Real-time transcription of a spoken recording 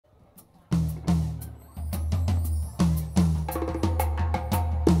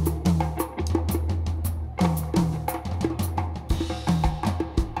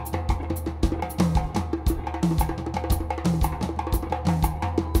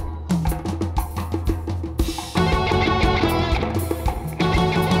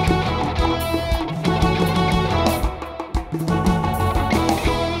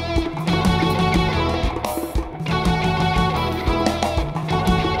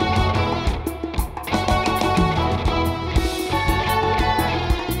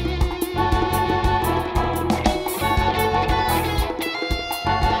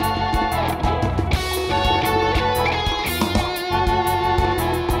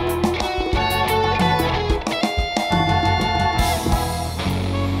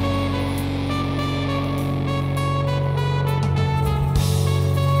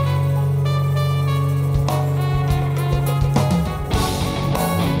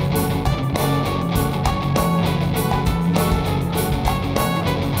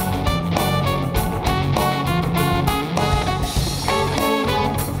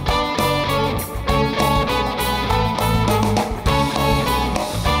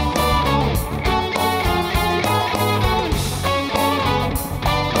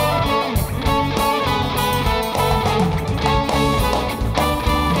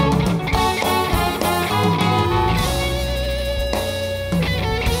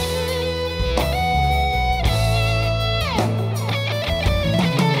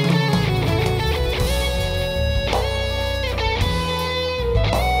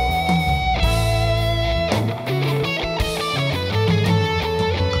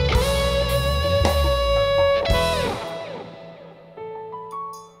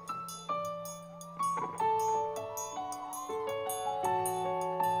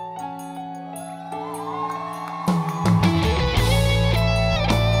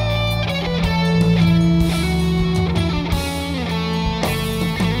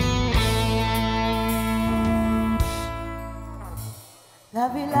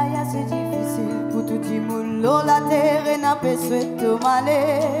peut souhaiter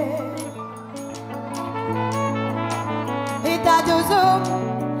m'aller. Et t'as deux hommes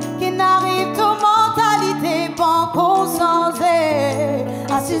qui n'arrivent aux mentalités banco sans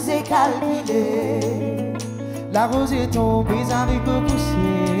assis et calculés. La rose est tombée, les haricots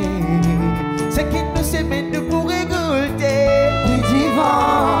poussés. C'est qu'il ne sait même ne pour récolter. Du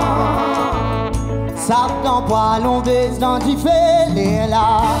divan, ça t'envoie l'ondeuse dans du fait. Les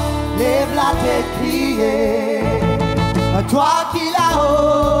là, lève la tête criée. Toi qui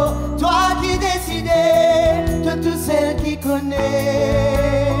là-haut, toi qui décidais de tout celle qui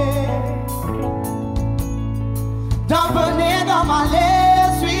connaît. Dans le bonheur, dans ma l'air,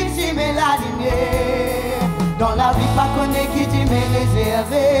 suis-je mais la lumière. Dans la vie, pas connaît qui dit mais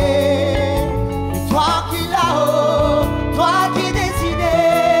réservé. Toi qui là-haut, toi qui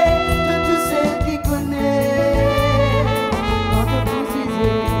décidais de tout celle qui connaît. On te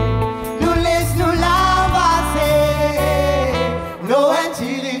préciser, nous laisse nous l'embrasser. L'eau est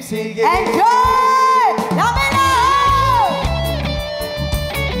tirée, c'est gay. Enjoy! La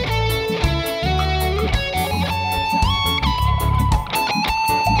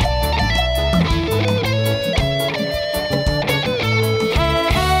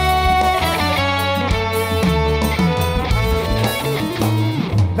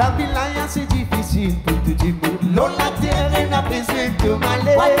La vie là, c'est difficile pour tout le monde. L'on la terre n'a pas besoin de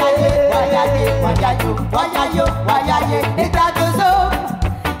m'aller. Et t'as deux hommes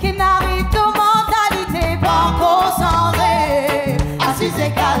qui n'arrivent aux mentalités pas concentrées, assis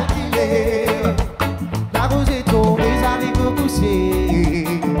et calculés. La rose est tombée, les haricots poussés.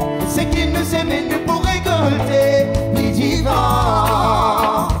 C'est qu'il ne sait même pour récolter. Les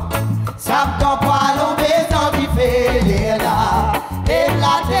divans, ça t'envoie l'ombre dans du fait les là. Et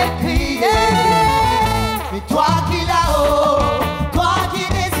la tête criée. Mais toi qui là-haut, toi qui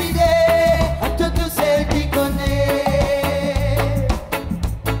décidais de tout celle qui connaît.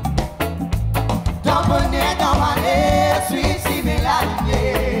 Dans bonheur, dans malheur, suis-je mais la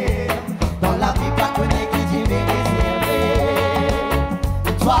lumière. Dans la vie, pas connaît qui dit mais réservé.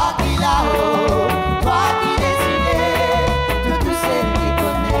 Toi qui là-haut, toi qui décidais de tout celle qui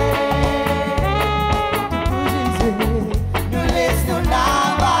connaît. Nous laisse nous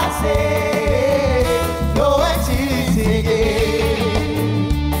l'embrasser. L'eau est tirée.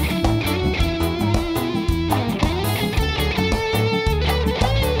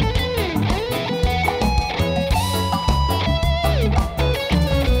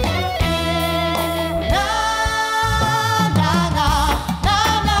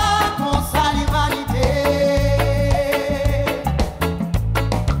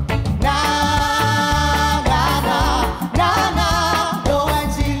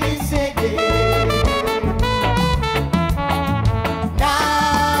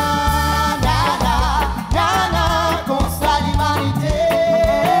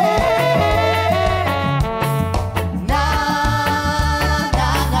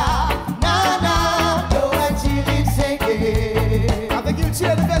 Avec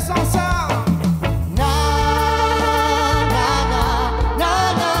Kiltir, le fait sans ça.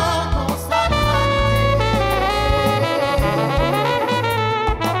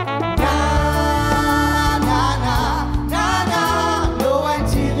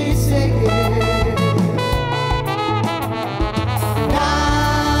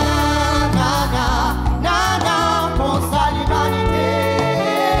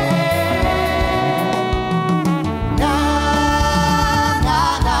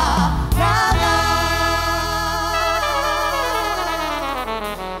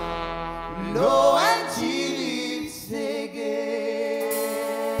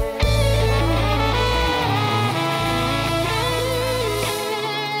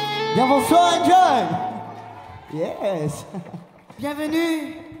 Bien bonsoir, enjoy! Yes!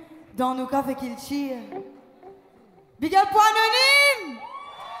 Bienvenue dans nos Kafe Kiltir. Big up pour Anonym!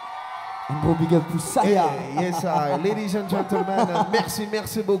 Un gros big up pour Sayaa. Yes, sir. Ladies and gentlemen,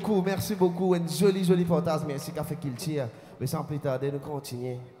 merci beaucoup. Un joli fantasme. Merci Kafe Kiltir. Mais sans plus tarder, nous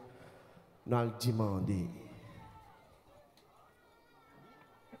continuons. Nous allons demander.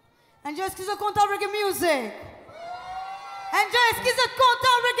 Enjoy, est-ce qu'ils sont contents reggae music? Enjoy, est-ce qu'ils sont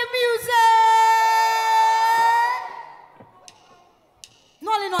contents reggae music? Nous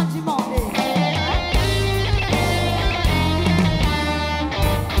allons nous demander.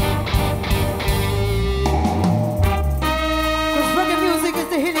 Because reggae music is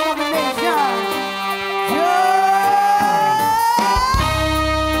the healing of the nation.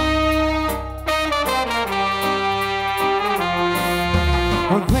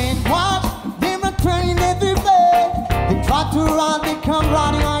 On brainwash, they were turning every day. They try to run, they come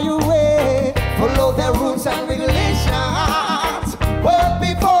running on your way. Follow their rules and regulations.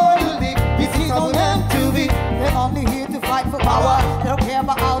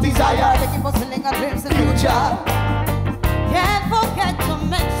 protection. Can't forget to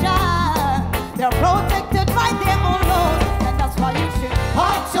mention they're protected by their own laws, and that's why you should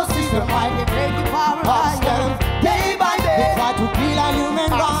ask your system why they break you paralyzed. Day by day, they try to kill our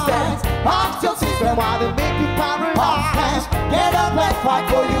human rights. Ask your system why they make you paralyzed. Get up and fight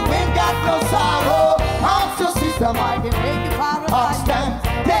for you ain't got no sorrow. Ask your system why they make you paralyzed.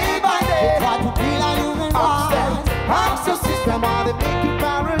 Day by day, they try to kill our human rights. Ask your system why they make you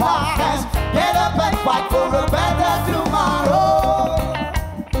paralyzed. Get up and fight for a better tomorrow.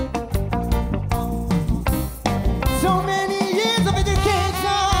 So many years of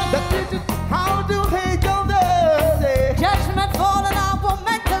education that teaches how to hate others. Judgment fall on our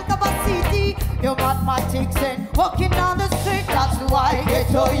mental capacity. Your mathematics and walking down the street. That's why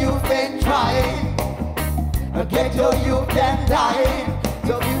ghetto youth been trying. Ghetto youth them dying.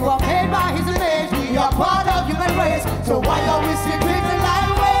 So you are made by his image. We are part of human race. So why are we secret and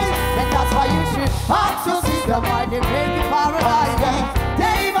lie ways? And that's why you should ask your system why they make you paralyzed.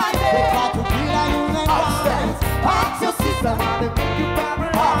 Day by day, they try to kill our human rights. Ask your system why they make you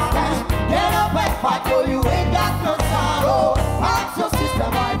paralyzed. Get up and fight for you ain't got no sorrow. Ask your system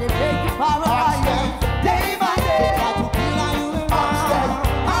why they make you paralyzed. Day by day, they try to kill our human rights.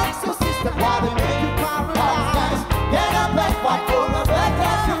 Ask your system why they make you paralyzed. Get up and fight for a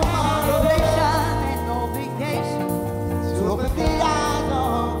better tomorrow. Ain't no vacation. So open the eyes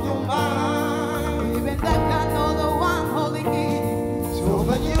of your mind. Even that can know the one holding it. So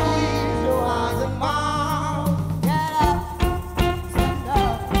open your ears, your eyes and mouth. Get up, stand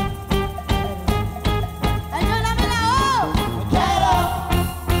up. And you're not now. Get up,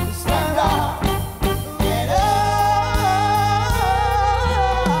 stand up. Get up.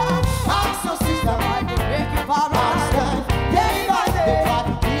 Ask your sister why they break you paralyzed. Day by day, they try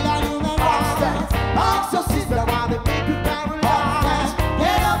to kill our human rights. Ask your sister why they make you paralyzed.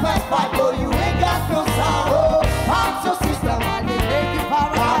 Get up and fight for you ain't got no sorrow. Ask your sister why they make you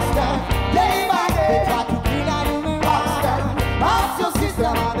paralyzed. Day by day, they try to kill our human rights. Ask your sister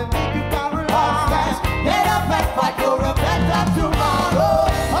why they make you paralyzed. Get up and fight for a better tomorrow.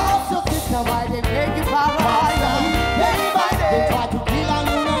 Ask your sister why they make you paralyzed. Day by day, they try to kill our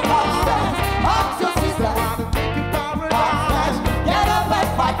human rights. Ask your sister why they make you paralyzed. Get up and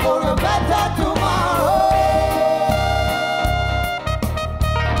fight for a better tomorrow.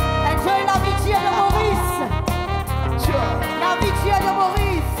 Enjoy la vie de Moris. La vie de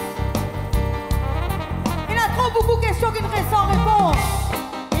Moris. Il a trop beaucoup de questions qui ne restent sans réponse.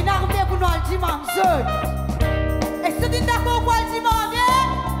 Il a revenu pour nous le dimanche. Est-ce que tu es d'accord pour le dimanche?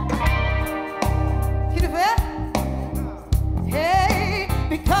 Qui le fait? Hey,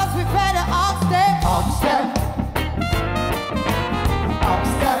 because we better upstep, upstep.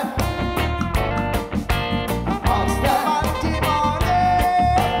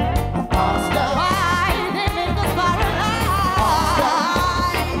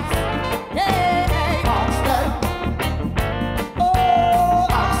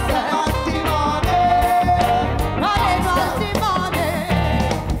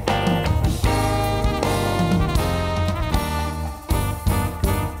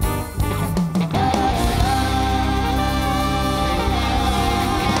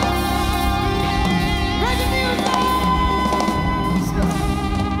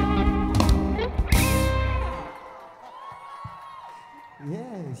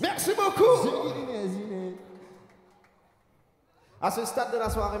 Merci beaucoup. À ce stade de la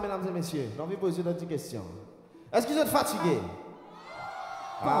soirée, mesdames et messieurs, j'ai envie de poser une petite question. Est-ce que vous êtes fatigués?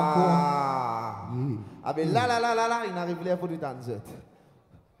 Ah, ben là, il n'arrive plus pour du danser.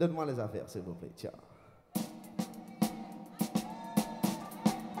 Donne-moi les affaires, s'il vous plaît. Tiens.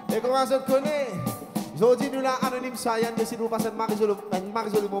 Et comment je te connais? Aujourd'hui, nous là, Anonym, Sayaa, décide de passer un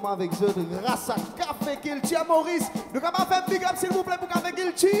marie-joli moment avec eux grâce à Kafe, Kiltir, Moris. Nous allons faire un big up, s'il vous plaît, pour Kafe,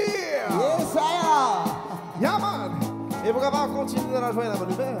 Kiltir. Yes, Sayaa. Yeah, man. Et vous allez continuer dans la joie et la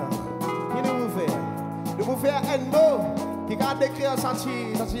bonne humeur. Qui nous vous faire? Nous vous faire un mot qui a décrit un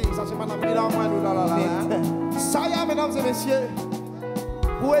sentiment d'amour. Sayaa, mesdames et messieurs,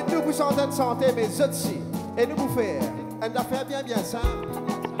 pour être nous vous chanter de santé, mais aussi, et nous vous faire une affaire bien simple.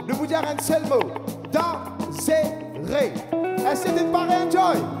 Nous vous dire un seul mot. Danser. Est-ce que tu te parais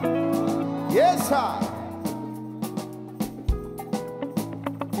enjoy? Yes, sir.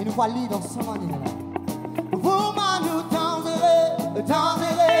 Et nous voilà dans ce moment-là. Vous nous danserez,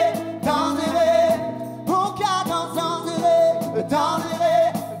 danserez, danserez. Pour qu'à danserez,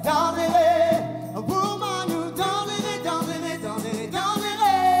 danserez, danserez. Vous nous danserez, danserez, danserez,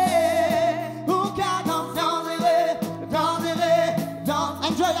 danserez. Pour qu'à danserez, danserez, danserez.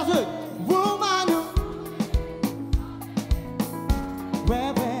 Enjoy la suite.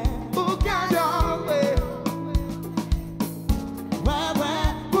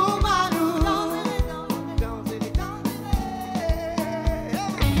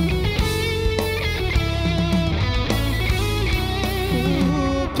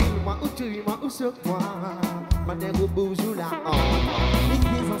 sur moi. Mané au boujou la hanche. Les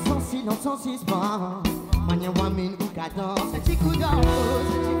pieds en sans silence, sans suspens. Mané wamine ou cadence. Un petit coup d'envoi, un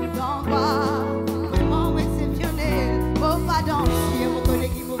petit coup d'envoi. Vraiment exceptionnel. Faut pas danser, mon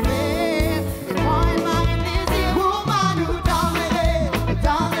collègue qui vous fait. Et moi, elle m'a fait plaisir. Woman, nous danserez,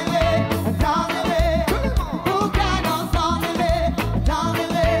 danserez, danserez. Pour cadence, danserez,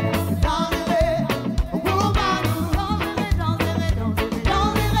 danserez, danserez. Woman, nous danserez, danserez, danserez,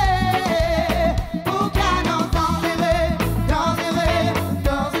 danserez. Pour cadence, danserez, danserez,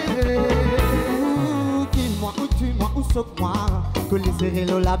 danserez. Kill-moi ou tue-moi ou sauve-moi. Que les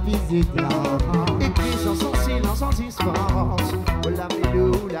céréales la visite là. Et puis sans silence, sans suspense. Oh la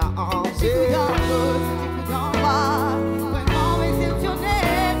mélou, la hanche. Un petit coup d'envoi, vraiment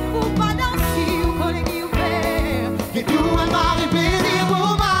exceptionnel. Ou pas danser, ou collègue qui vous fait. Que tout un mari plaisir,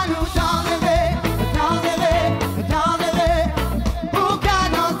 woman, nous danserez, danserez, danserez. Pour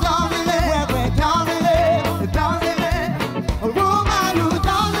cadence, danserez, danserez, danserez. Woman, nous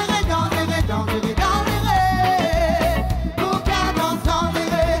danserez, danserez, danserez, danserez. Pour cadence,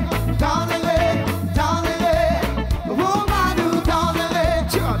 danserez, danserez, danserez. Woman, nous danserez,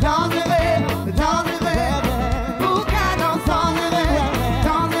 danserez, danserez. Pour cadence, danserez,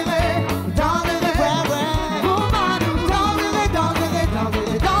 danserez, danserez. Woman, nous danserez, danserez,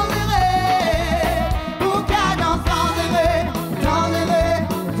 danserez, danserez. Pour cadence, danserez, danserez,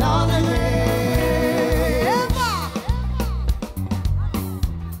 danserez.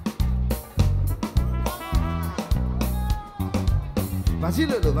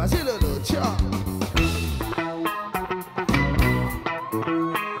 Vas-y Lolo, tiens.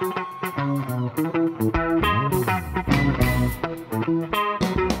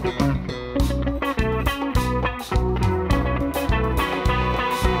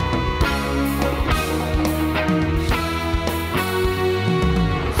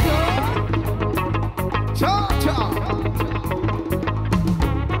 Ciao, ciao.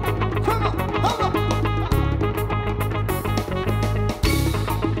 Come on.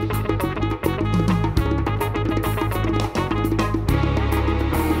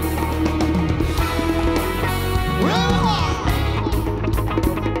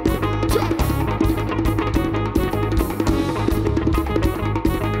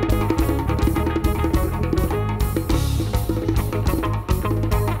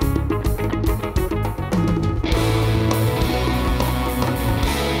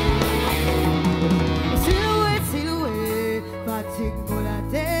 Silhouette, fatigue pour la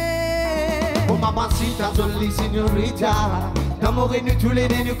tête. Oh mamacita, jolie signorita. D'amour nous tous les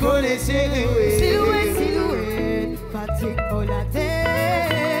deux nous coller serrés. Silhouette, fatigue pour la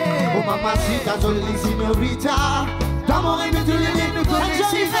tête. Oh mamacita, jolie signorita. D'amour nous tous les deux nous coller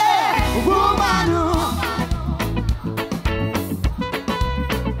serrés. Woman,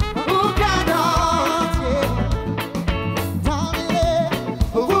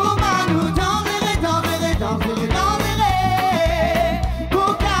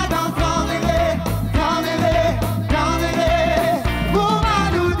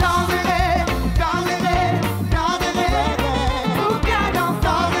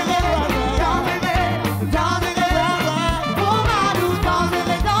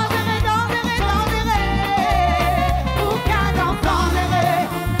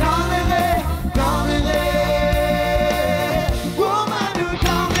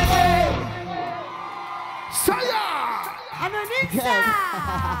 Anonym ça.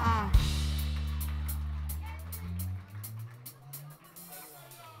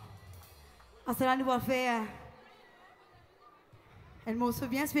 Ah, cela nous va faire un morceau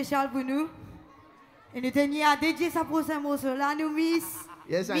bien spécial pour nous. Et nous tenions à dédier ça pour ce morceau-là, nous Miss.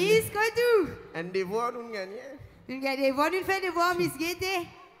 Yes, Miss Kodou. un devoir nous gagner. Nous gagnons, nous faisons devoir, Miss Gaieté.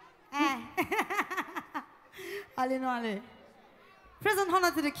 Hein? Allez, non, allez. Present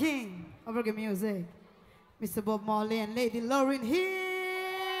honor to the king of reggae music, Mr. Bob Marley and Lady Lauren here.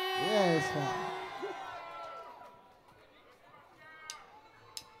 Yes.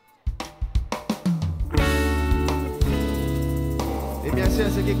 Et bien sûr,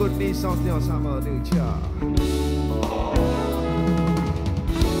 ceux qui écoutent, chanter ensemble, nous, ciao.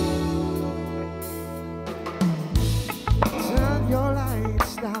 Turn your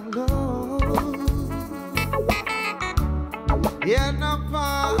lights down low. And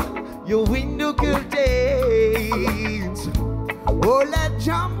upon your window curtains, oh, let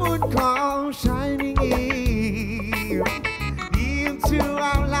your moon come shining in into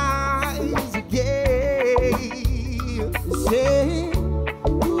our lives again. Say,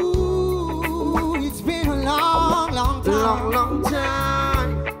 ooh, it's been a long, long time. Long, long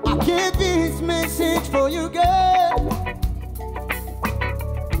time. I get this message for you, girl,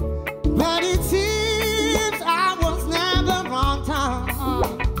 but it's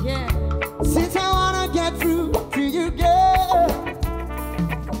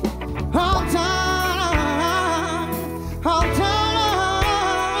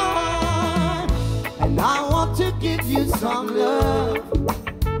you some love.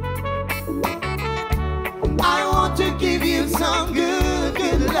 I want to give you some good,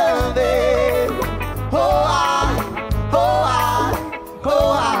 good loving. Oh,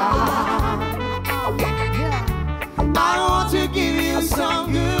 I want to give you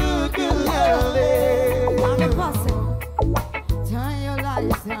some good, good loving. Turn your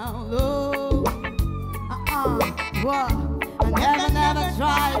lights down low. What? I never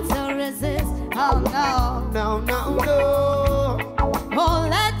tried to resist. Oh no, no, no, no. Oh,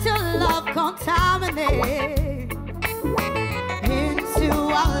 let your love contaminate into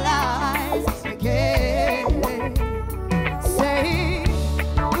our lives again. Say,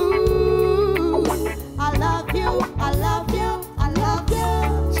 ooh, I love you, I love you, I love you.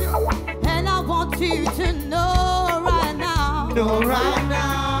 And I want you to know right now. Know right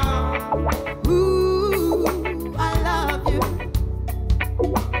now. Ooh, I love you.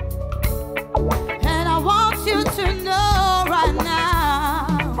 And I want you to know right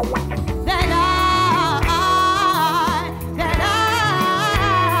now that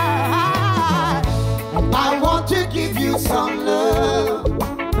I want to give you some love.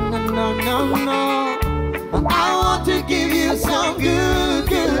 No, no, no, no. I want to give you some good,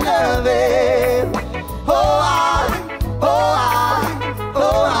 good loving. Oh,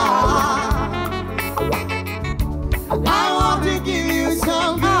 I want to give you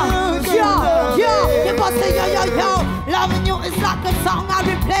some good, good loving. Yo, you must say yo, yo, yo. Loving you is like a song I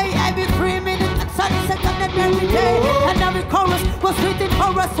replay every 3 minutes and 30 seconds and every day. And every chorus was written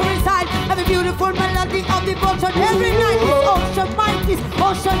for us to reside. Every beautiful melody of devotion every night. This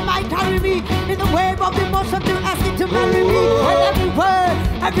ocean might carry me in the wave of emotion to ask you to marry me. And every word,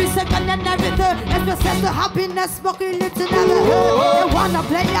 every second and every third expresses the happiness spoken lips never heard. They wanna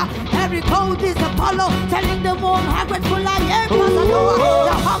play ya, every code is Apollo, telling the moon how grateful I am. Cause I know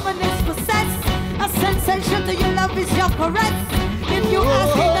the harmonies possess a sensation to your love is your caress. If you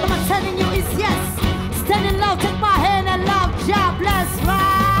ask me, then I'm telling you is yes. Stand in love, take my hand and love, God bless,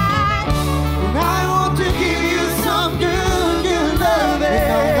 right? And I want to give you some good, good loving.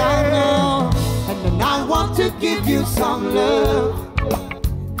 And then I want to give you some love.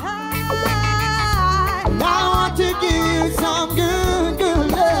 And I want to give you some good,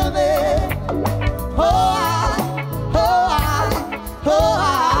 good loving. Oh,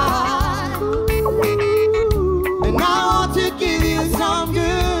 and I want to give you some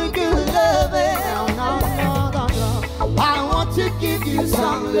good, good loving. I want to give you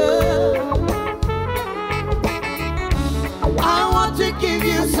some love. I want to give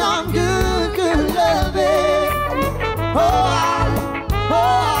you some good, good loving.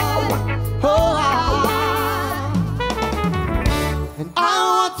 And I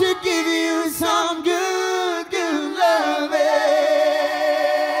want to give you some good, good loving.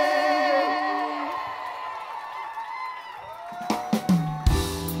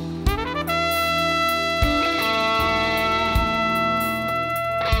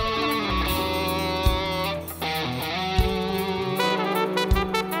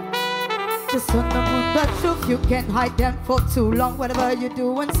 The sun, the moon, the truth, you can't hide them for too long. Whatever you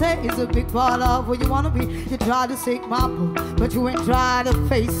do and say is a big part of who you wanna be. You try to shake my pull, but you ain't try to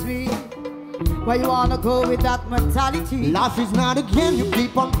face me. Where you wanna go with that mentality? Life is not a game, you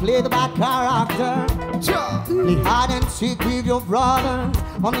keep on playing the bad character. Play hide and seek with your brothers.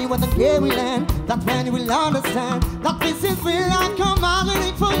 Only when the game will end, that's when you will understand that this is real life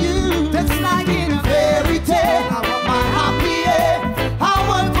commanding for you. That's like in a fairy tale. I want my happy end. I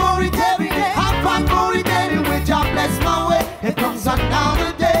work for it every day. I fight for it anyway. I bless my way. It comes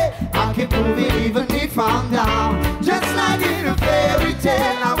another day. I keep moving even if I'm down. Just like in a fairy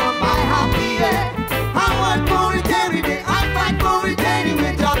tale. I want my happy end. I work for it every day. I fight for it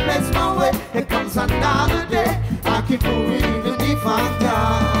anyway. I bless my way. It comes another day. I keep moving even if I'm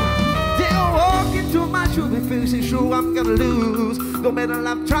down. They'll walk into my shoes and feel sure I'm gonna lose. No matter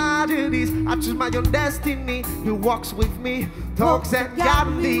life tragedies, I choose my own destiny. He walks with me, talks and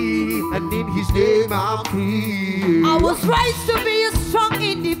guides me, and in his name I'm free. I was raised to be a strong,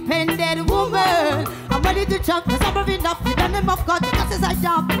 independent woman. I'm ready to jump, cause I'm brave enough with the name of God, because as I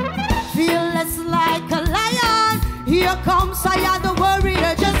jump, fearless like a lion. Here comes Sayaa the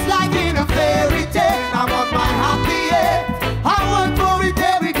warrior, just like in a fairy tale. I want my happy end. I work for it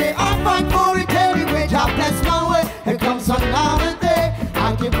every day. I fight for it anyway. I bless my way. Here comes another day.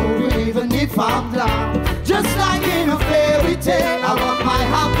 I keep moving even if I'm down. Just like in a fairy tale. I want my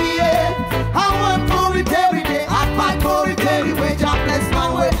happy end. I work for it every day. I fight for it anyway. I bless my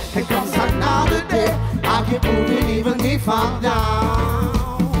way. Here comes another day. I keep moving even if I'm down.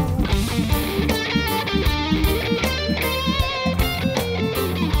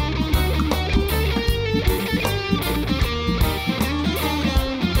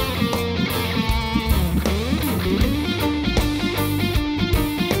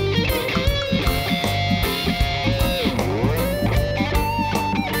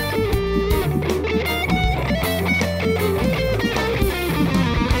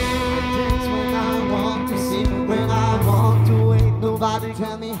 nobody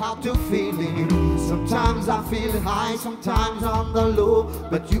tell me how to feel it. Sometimes I feel high, sometimes on the low,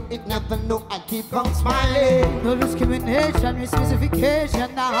 but you ain't never know I keep on smiling. No discrimination, with specification.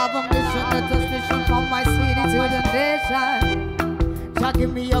 I have a mission, a transmission from my city to the nation. Jah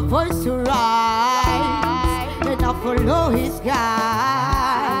give me a voice to rise, and I follow his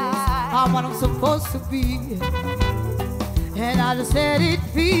guides. I'm what I'm supposed to be, and I just let it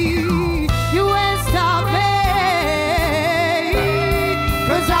be. You ain't stop me,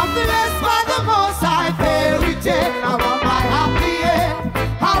 'cause I'm blessed by the Most High fairy tale. I want my happy end.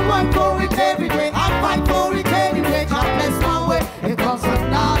 I work for it every day. I fight for it anyway. God bless my way. It comes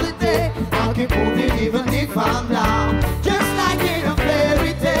another day. I'll keep moving even if I'm down. Just like in a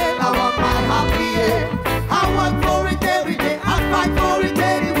fairy tale. I want my happy end. I work for it every day. I fight for it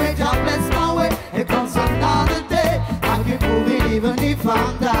anyway. God bless my way. It comes another day. I'll keep moving even if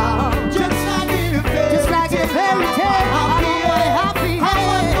I'm down. Just like in a fairy tale. Happy end. Happy end. I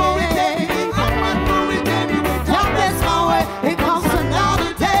work for it every day. I fight for it anyway. God bless my way. It comes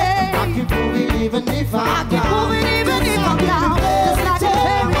another day. I keep moving even if I'm down. I keep moving even if I'm down. Just like a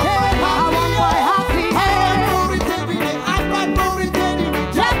fairy tale. I want my happy end. I work for it every day. I fight for it anyway.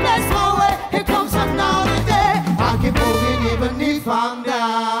 God bless my way. It comes another day. I keep moving even if I'm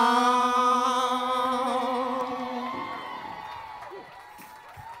down.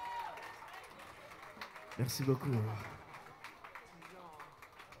 Merci beaucoup.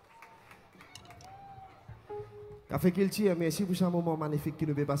 Kafe Kiltir, merci pour ce moment magnifique qui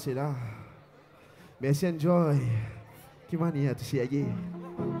nous fait passer là. Merci Enjoy. Qui manière de s'y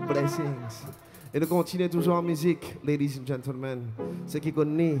Blessings. Et nous continuons toujours en musique, ladies and gentlemen. Ceux qui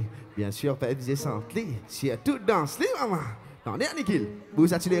connaissent, bien sûr, peuvent dire santé. Si tout danse, les maman. Non, dernier kill.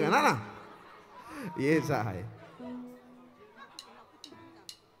 Vous attirez rien là. Yes, I.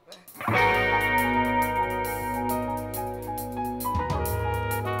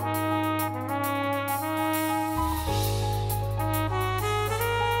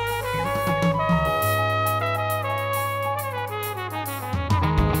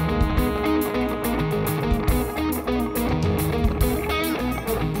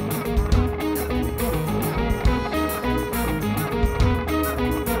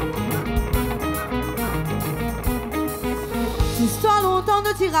 Histoire longtemps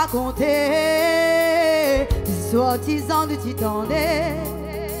de t'y raconter, histoire 10 ans de t'y tendre,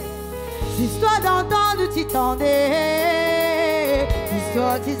 histoire d'entendre de t'y tendre,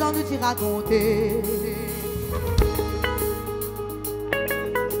 histoire 10 ans de t'y raconter.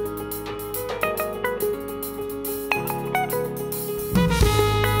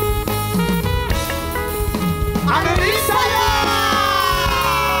 Anonym, Sayaa.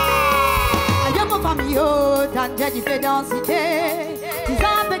 Aïe mon famille, Tangel il fait densité. 10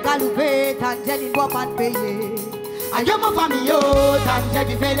 ans fait galouper, Tangel il boit pas de payer. Aïe mon famille, Tangel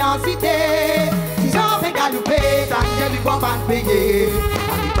il fait densité. 10 ans fait galouper, Tangel il boit pas de payer.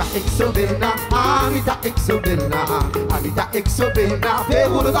 Anita Exobelna, Anita Exobelna, Anita Exobelna, fait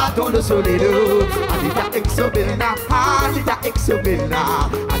rouler le bâton le soleil. Anita Exobelna, Anita Exobelna,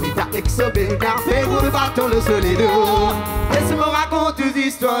 Anita Exobelna, fait rouler le bâton le soleil. Laisse-moi raconter une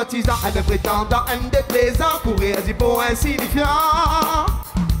histoire, 10 ans, un prétendant, un déplaisant, pour rien dire pour insignifiant.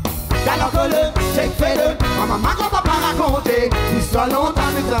 Alors que le, j'ai fait le, ma maman qu'on va pas raconter, l'histoire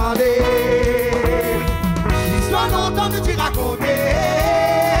longtemps de tendez. L'histoire longtemps de t'y raconter.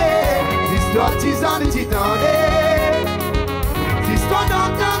 L'histoire 10 ans de t'y tendez. L'histoire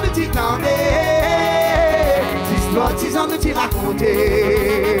longtemps de t'y tendez. L'histoire 10 ans de t'y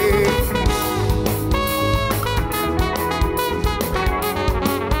raconter.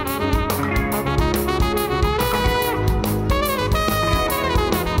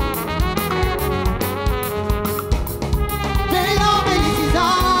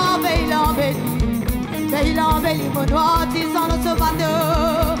 Veille l'embellie, mon noir, 10 ans dans ce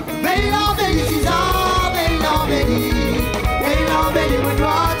bateau. Veille l'embellie, 10 ans, veille l'embellie. Veille l'embellie, mon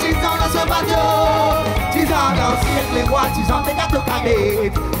noir, 10 ans dans ce bateau. 10 ans dans le ciel, les rois, 10 ans des gâteaux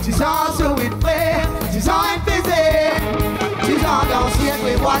canés. 10 ans sur 8 frères, 10 ans infésés. 10 ans dans le ciel,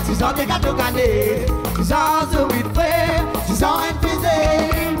 les rois, 10 ans des gâteaux canés. 10 ans sur 8 frères, 10 ans infésés.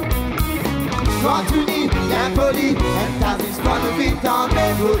 Quand tu dis, impoli, elle t'a dit ce qu'on nous vit en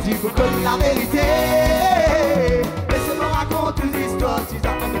vous dit pour connaître la vérité. Laissez-moi raconter une histoire, 10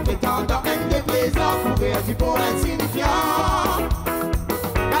 ans, un prétendant, un des présents, pour rien dire pour insignifiant.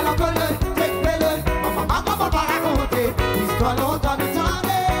 Alors que le, c'est que le, maman va pas raconter, l'histoire longtemps de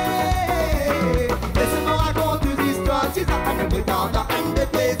tendez. Laissez-moi raconter une histoire, 10 ans, un prétendant, un des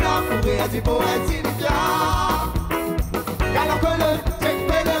présents, pour rien dire pour insignifiant. Alors que le, c'est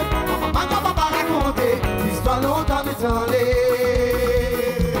que le, maman va pas raconter, l'histoire longtemps de tendez.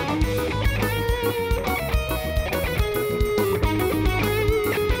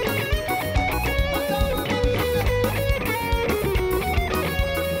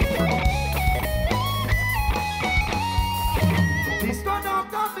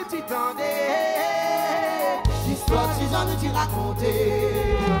 longtemps que tu t'endais. L'histoire de Sezon nous t'y raconter.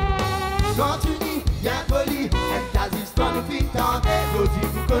 Quand tu dis, bien poli, même ta histoire nous fit tenter. Nous dis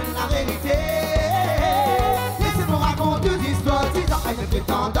vous connaissez la vérité. Laissez-moi raconter deux histoires de Sezon. Un de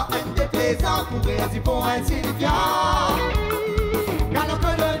prétendant, un de plaisant, pour réagir pour insignifiant. Alors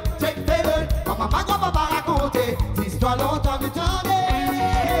que le check fait le, maman, grand-papa raconter. L'histoire longtemps nous tendait.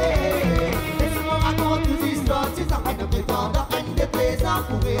 Laissez-moi raconter deux histoires de Sezon. Un de prétendant, un de plaisant,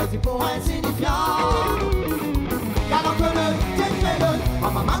 pour réagir pour insignifiant. Alors que le check fait le,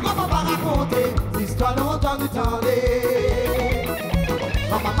 maman, grand-papa raconter. L'histoire longtemps nous tendait.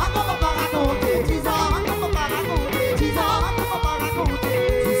 Maman, grand-papa raconter. 10 ans, grand-papa raconter. 10 ans, grand-papa raconter.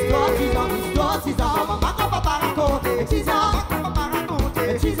 L'histoire, 10 ans, l'histoire, 6 ans. Maman, grand-papa raconter. 10 ans, grand-papa raconter.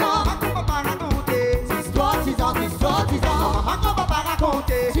 10 ans, grand-papa raconter. L'histoire, 10 ans, l'histoire, 10 ans. Maman, grand-papa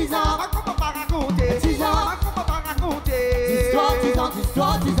raconter. 10 ans, grand-papa raconter. 10 ans, grand-papa raconter. L'histoire, 10 ans,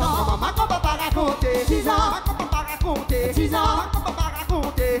 l'histoire, 10 ans. Maman, grand-papa raconter. 10 ans, grand-papa raconter. 10 ans, grand-papa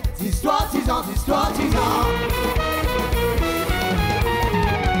raconter. L'histoire, 10 ans, l'histoire, 10 ans.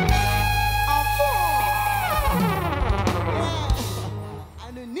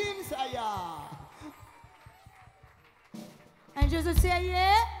 Anonym, Sayaa. Angels of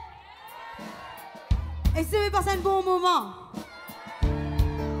Sayaa. Et si vous passez un bon moment.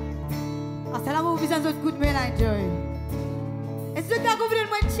 Ah, c'est là où vous besoin d'autres coups de main, enjoy. Et si vous avez compris un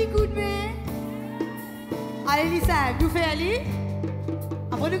petit coup de main. Allez, il est simple. Vous faites aller.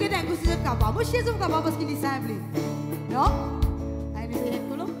 Après, nous avons un coup de main capable. Moi, je suis capable parce qu'il est simple. Non? Allez, nous essayons de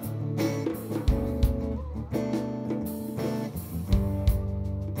couler.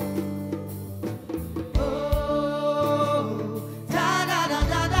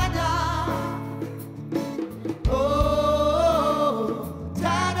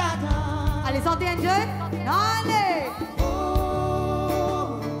 Allez, sortez, enjoy. Allez!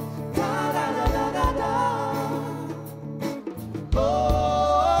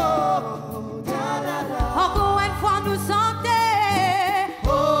 Encore une fois, nous sentez.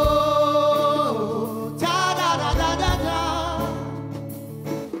 Oh, ta da da da da da.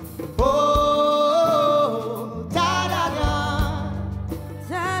 Oh, ta da da.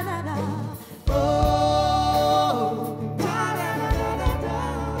 Ta-da-da. Oh, ta da da da da.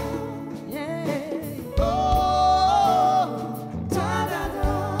 Yeah. Oh, ta da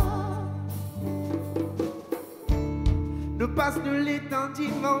da. Nous passons les temps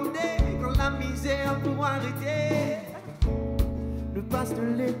d'immander quand la misère pour arrêter. Nous passons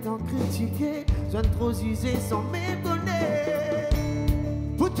les temps critiquer, jeunes trop usés sans m'étonner.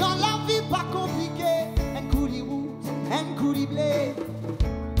 Pourtant la vie pas compliquée. Un coup de route, un coup de blé.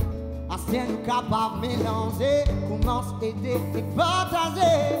 Assez nous capables de mélanger. Commence à aider et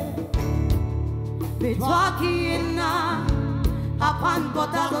partager. Mais toi qui es là, apprendre pour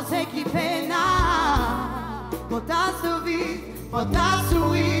ta danse qui peine, pour ta survie, pour ta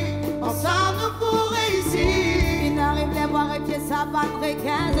sourire, ensemble pour réussir. Il n'arrive les voir et pieds ça va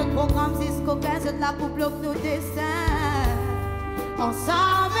 15, programme 6 15 de la couple nos dessins.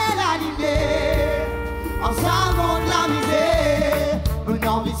 Ensemble la lumière, ensemble on la misère. Mon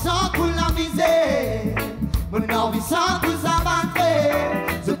envie sans pour la misère, mon envie sans pour s'abattre.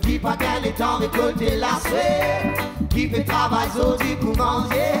 Ce qui pas qu'elle est en récolter la sueur, qui fait travail aujourd'hui pour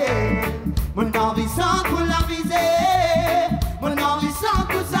manger. Mon envie sans pour la misère, mon envie sans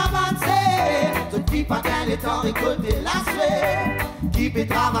pour s'avancer. Ce qui pas qu'elle est en récolter la sueur, qui fait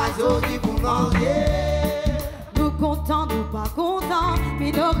travail aujourd'hui pour manger. Nous contents, nous pas contents,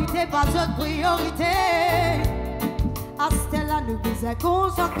 minorité pas notre priorité. À Stella, nous disons qu'on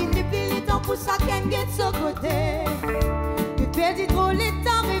s'en qu'il n'est plus le temps pour ça qu'elle est de ce côté. Que perdit trop le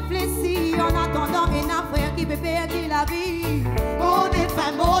temps réfléchi en attendant un frère qui peut perdre la vie. On est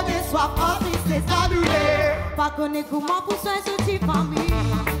faim, on est soif, on est les annulés. Pas connaître comment pour ça ce type famille.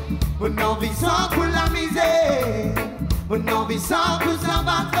 Mon envie sans pour la misère, mon envie sans pour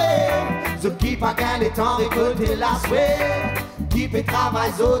s'abattre. Ce qui pas qu'elle est en récolter la sueur, qui fait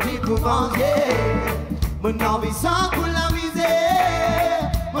travail aujourd'hui pour manger. Mon envie sans pour la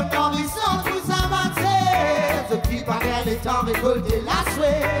misère, mon envie sans pour s'avancer. Ce qui pas qu'elle est en récolter la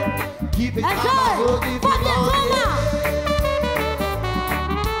sueur, qui fait travail aujourd'hui pour manger.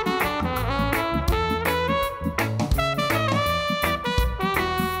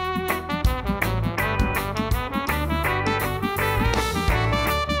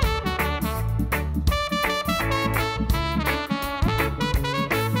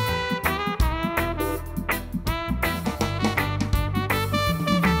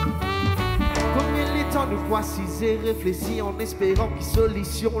 quoi si j'ai réfléchi en espérant qu'il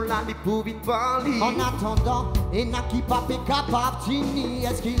solution là les pour vite parler. En attendant, et n'a qui pas capable de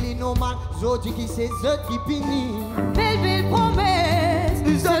est-ce qu'il est normal, Jodi qui c'est eux qui finit. Belle promesse,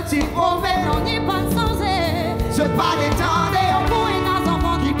 Je t'y promets, on n'y pas changé. je pas l'étendais, On pourrait dans un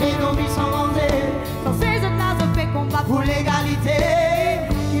monde qui paie nos vies sans ranger, dans ces autres-là, je fais combat pour l'égalité.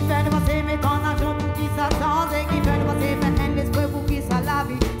 qui fait de passer, mais ton argent pour qui ça change. Qui fait de passer, mais un esprit pour qui ça la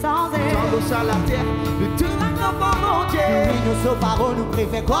vie change. Dans l'eau sur la terre, le tout l'enfant mon Dieu. Oui, nous sommes paroles, nous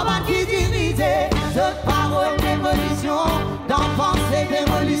préférons comment qui diriger. Je parole d'évolution, d'enfance et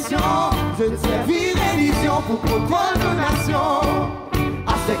d'évolution. Je ne servirai religion pour contrôle de nation.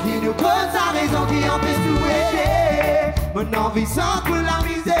 À ceux qui nous causent la raison qui empêche tout aider. Mon envie sans pour la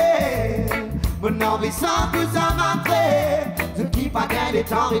misère. Mon envie sans pour s'avancer. Je ne quitte pas gain de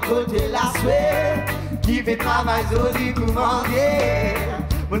temps récolter la sueur. Qui fait travail aujourd'hui pour mendier.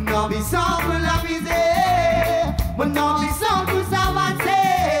 Mon envie sans pour la misère. Mon envie sans pour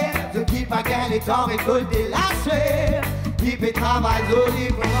s'avancer. Je ne quitte pas gain de temps récolter la sueur. Qui fait travail aujourd'hui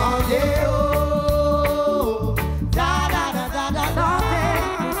pour mendier. Oh, da da da da da da.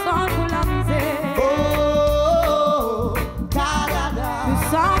 Sans pour la misère. Oh, da da da. Nous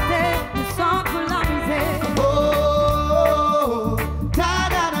sentons pour la misère. Oh, da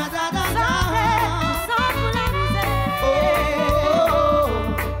da da da da da. Nous sentons pour la misère. Oh,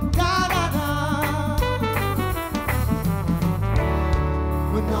 da da da.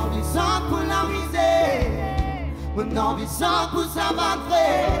 Mon envie sans pour la misère. Mon envie sans pour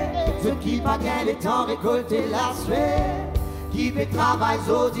s'avancer. Je qui pas gain le temps récolter la sueur. Qui fait travail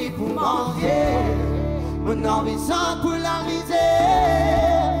aujourd'hui pour mendier. Mon envie sans pour la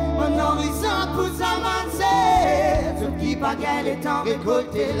misère. Mon envie sans pour s'avancer. Je qui pas gain le temps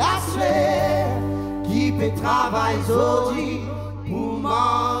récolter la sueur. Qui fait travail aujourd'hui pour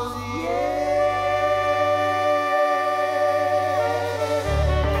mendier.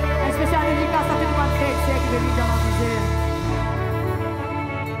 Un spécial dédicace à tout le monde qui veut vivre dans la misère.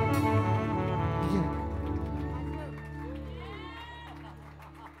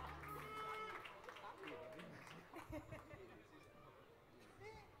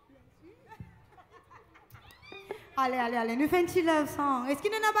 Allez, nous faisons un petit love song. Est-ce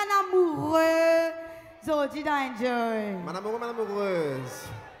qu'il n'y a pas d'amoureux? Zodi da enjoy. Madame amoureuse.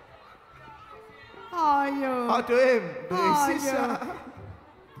 Oh yo. Ah, tu aimes? Oh, C'est ça.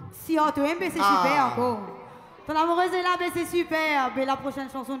 Si on te aime, c'est super encore. Ton amoureuse est là, c'est super. Mais la prochaine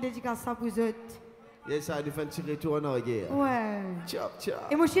chanson dédicace ça pour eux. Yes, ça a dû faire un petit retour en arrière. Ouais. Ciao, ciao.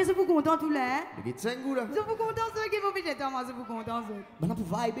 Et moi, je suis vous content tous les. Il y a 5 goûts là. Je vous content ceux qui vont péter, moi, je vous content ceux. Maintenant pour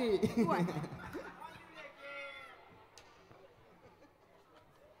vibrer. Ouais.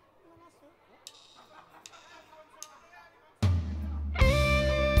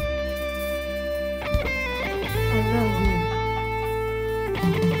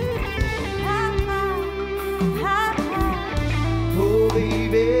 Oh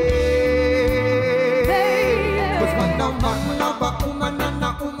baby, cause man love a woman and a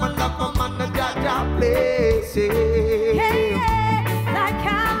woman love a man a jaja place. Like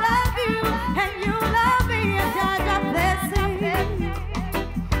I love you and you love me, and Jaja blessing.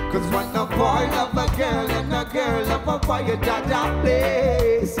 Cause when a boy love a girl and a girl love a boy a jaja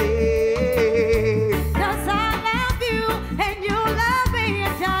place. Cause I love you and you love me,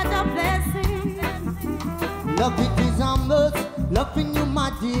 and Jaja blessing. Love it is a must, loving you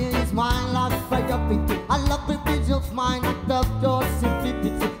my dear is my life for your pity. I love it is just mine, I love your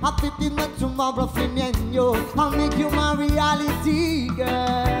simplicity. I pity my tomorrow for me and you, I'll make you my reality,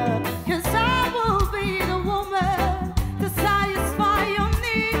 girl. Cause I will be the woman to satisfy your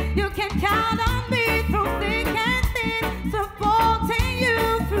need. You can count on me through thick and thin, supporting you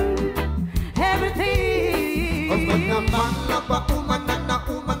through everything. Cause when a man love a woman and a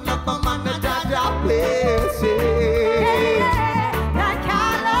woman love a man a jaja place. Like I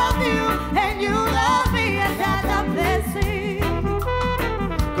love you and you love me, and that's a blessing.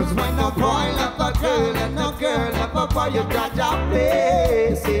 Cause when a boy love a girl and a girl love a boy a jaja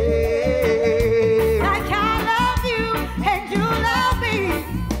place. Like I love you and you love me,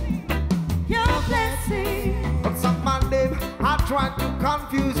 your blessing. But some man them are trying to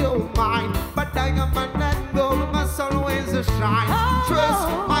confuse your mind. But I am a that gold must always shine. Oh. Trust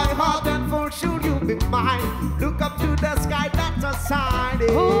my heart and full should you be mine. Look up to the sky, that's a sign.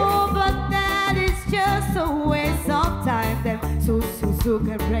 Oh, but that is just a waste of time. Them so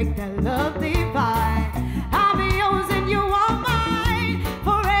can break the love divine. I'll be yours and you are mine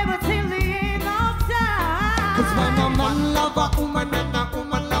forever till the end of time. Cause when a man love a woman and a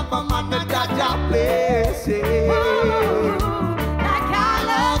woman love a man a jaja place. Ooh, like I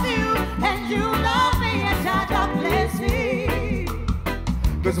love you and you love me, and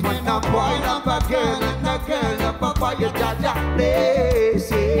Cause when a boy love a girl and a girl love a boy, you Jaja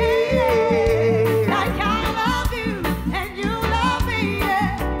bless it. Like I love you and you love me,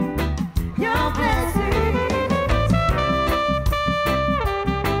 yeah. Your blessing.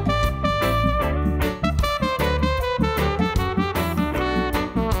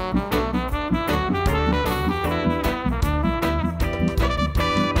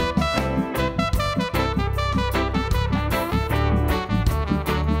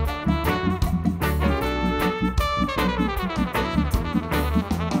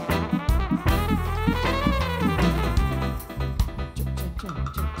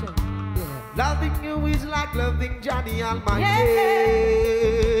 Loving you is like loving Johnny Almighty.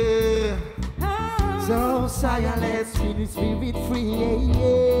 Yeah. So Sayaa, let's feel the spirit free,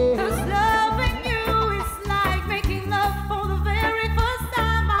 yeah. Cause loving you is like making love for the very first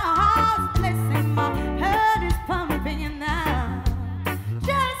time. My heart's blessing, my heart is pumping, and I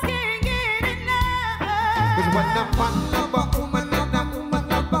just can't get enough. Cause when a man love a woman and a woman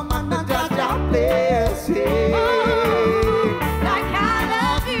love a man, a Jaja bless it. Like I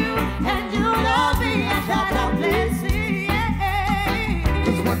love you and you love me, and Jaja bless it, yeah.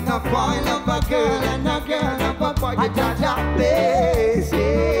 Cause when a boy love a girl and a girl love a boy, you Jaja bless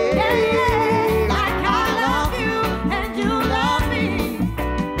it. Yeah, yeah. Like I love you and you love me,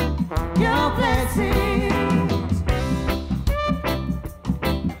 your blessings.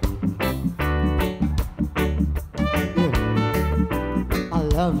 I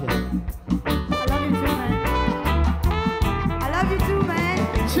love you. I love you too, man. I love you too, man.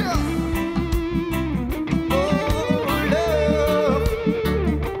 Chill. Oh, love.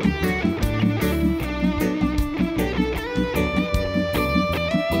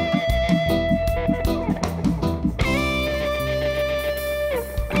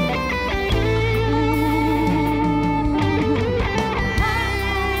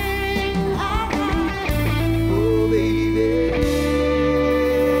 Oh, baby.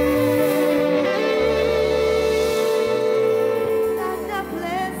 Such a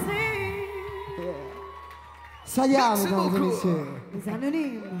blessing. Sayaa, mesdames et messieurs. Les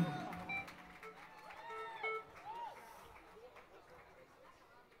anonymes.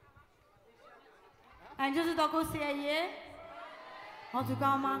 Un jour, c'est encore sérieux. En tout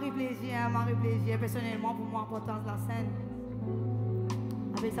cas, Marie plaisir, personnellement, pour moi, l'importance de la scène.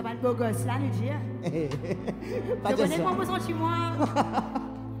 Avec ça, va être beau gosse là, nous dire. Pas Je de connais ça. pas mon chez moi.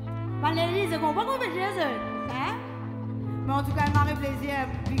 Pas l'église, je comprends qu'on fait Jésus. Hein? Mais en tout cas, Marie plaisir,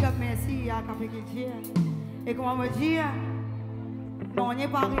 big up merci à Kafe Kiltir. Et comment me dire, non, n'est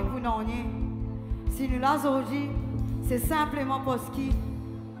pas rien pour non. Si nous là aujourd'hui, c'est simplement parce qu'il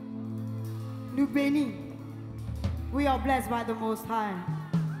nous bénit. We are blessed by the Most High.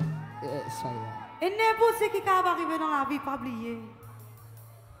 Sayaa. Et n'importe ce qui va arriver dans la vie, pas oublier.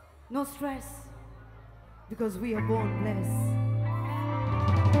 No stress, because we are born blessed.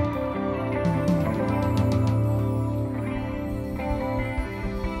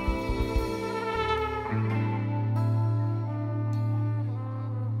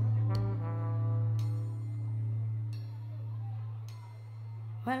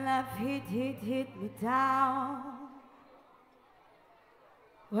 When life hit me down,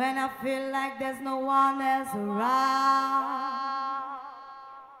 when I feel like there's no one else around,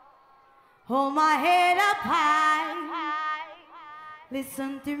 hold my head up high,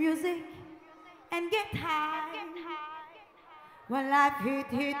 listen to music and get high. When life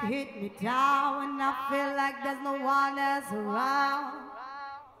hit me down, when I feel like there's no one else around,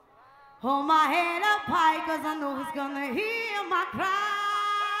 hold my head up high, cause I know he's gonna hear my cry.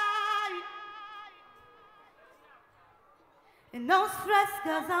 And no stress,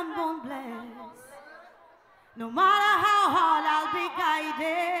 cause I'm born blessed. No matter how hard I'll be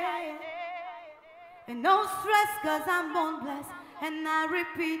guided. And no stress, cause I'm born blessed. And I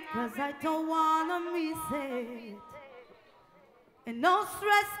repeat, cause I don't wanna miss it. And no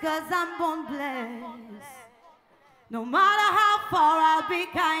stress, cause I'm born blessed. No matter how far I'll be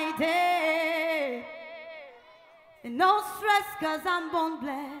guided. And no stress, cause I'm born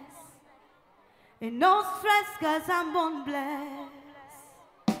blessed. And no stress, cause I'm born blessed.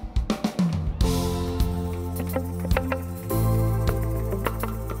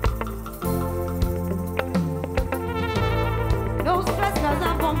 No stress, cause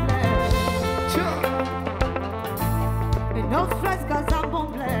I'm born blessed. Sure. And no stress, cause I'm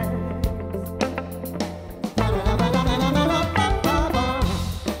born blessed.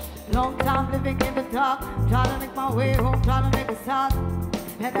 Long time living in the dark, trying to make my way home, trying to make a start.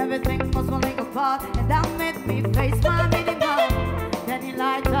 And everything was falling apart, and that made me face my minimum. Then he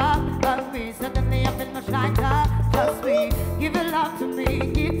lights up, but me suddenly I've been much lighter. trust me. Give your love to me,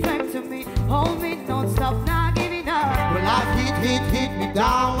 give strength to me. Hold me, don't stop, now give it up. When life hit me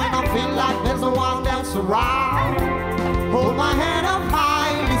down, when I feel like there's no one else around. Hold my head up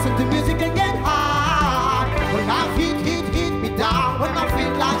high, listen to music and get high. When life hit me down, when I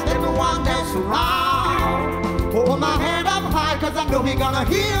feel like there's no one else around. Hold my head up high, cause I know He gonna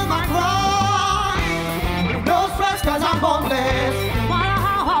hear my cry. No stress, cause I'm born blessed.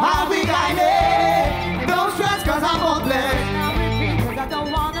 I'll be guided. No stress, cause I'm born blessed. Now repeat, cause I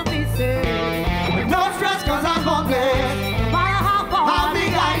don't wanna be sick. No stress, cause I'm born blessed. I'll be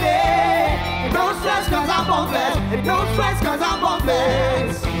guided. No stress, cause I'm born blessed. No stress, cause I'm born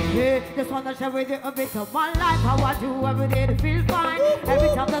blessed. Yeah, just wanna share with you a bit of my life. How I do every day to feel fine. Every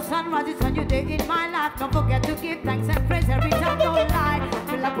time the sun rises, a new day in my life. Don't forget to give thanks and praise every time, don't lie.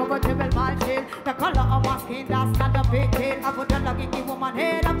 Feel like comfortable, my shield. The color of my skin, that's not a big deal. I put the lucky woman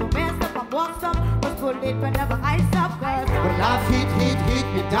head up to mess up, I'm washed up. But pull it whenever I stop, cause when life hit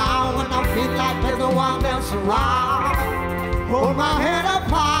me down, when I feel like there's no one else around. Hold my head up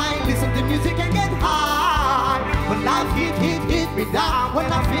high, listen to music and get high. When life hit me down, when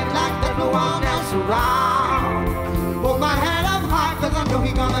I feel like there's no one else around. Hold my head up high, cause I know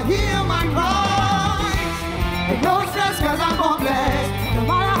He gonna hear my cries. And no stress, cause I'm born blessed. no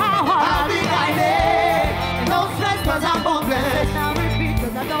matter how hard I'll be guided. No stress, cause I'm born blessed. now repeat,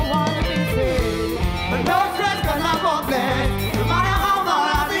 cause I don't wanna be sick. No stress, cause I'm born blessed. No matter how far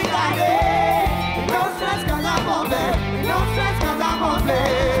I'll be guided. No stress, cause I'm born blessed. No stress, cause I'm born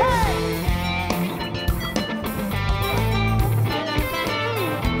blessed.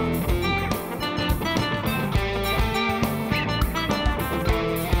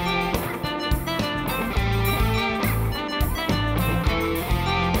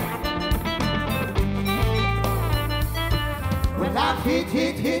 When life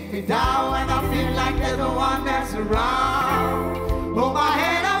hit me down, and I feel like there's no one else around. Hold my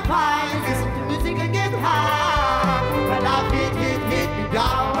head up high, listen to music and get high. When life hit me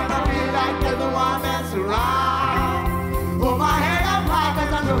down, and I feel like there's no one else around. Hold my head up high,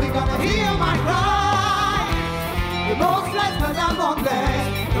 cause I know He gonna hear my cry. No stress, cause I'm born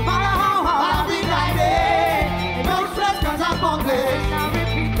blessed. No matter how hard I'll be guided. No stress, cause I'm born blessed. Now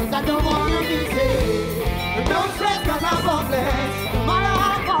repeat, Cause I don't wanna be sick. No stress, cause I'm born blessed. No matter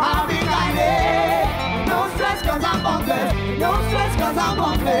how far I'll be guided. No stress, cause I'm born blessed. No stress, cause I'm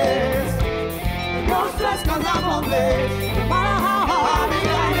born blessed. No stress, cause I'm born blessed. No matter how hard I'll be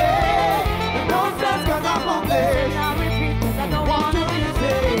guided. No stress, cause I'm born blessed. now repeat, cause I don't Want to wanna be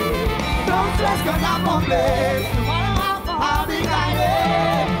sick. No stress, cause I'm born blessed. no matter how far I'll be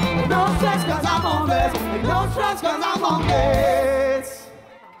guided. No stress, cause I'm born blessed. No stress, cause I'm born blessed.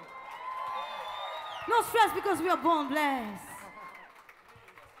 no stress because we are born blessed.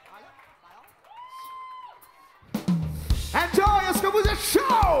 Enjoy, est-ce que vous êtes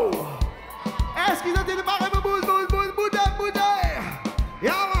chaud? Est-ce qu'ils ont été démarrés pour boudin?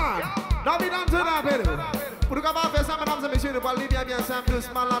 Yeah, man. Non, mais non, tout à fait. Pour nous capables de faire ça, mesdames et messieurs, nous parlons bien simple,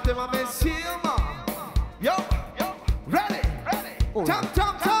 doucement, lentement, mais sûrement. Yo, ready? Jump.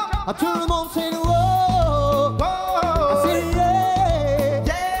 À tout le monde, c'est le wow. Whoa. C'est le yeah.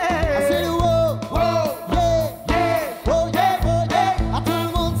 Yeah. C'est le wow. Whoa. Yeah. Oh yeah. À tout le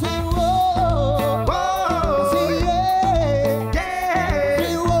monde, c'est le wow. Whoa. C'est le yeah. Yeah.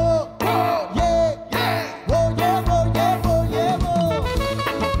 C'est le wow. Yeah. Yeah. Oh yeah.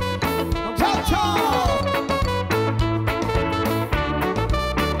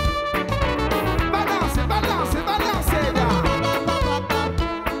 Balancez, là.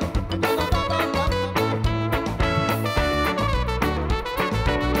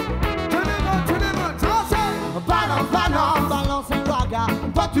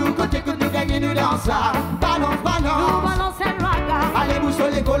 Partout côté que nous gagnons, nous dansons. Balance, Nous balance. balance and raga. Allez, bouge sur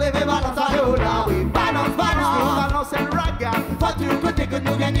les collés, mais balance à l'eau là. Oui, balance, balance. Balance and raga. Partout côté que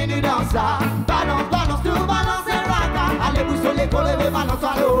nous gagnons, nous dansons. Balance, balance, nous balance et raga. Allez, bouge sur les collés, mais balance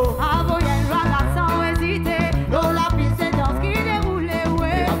à l'eau. Avoye and raga sans hésiter. L'eau, la piste, C'est dans ce qui déroule,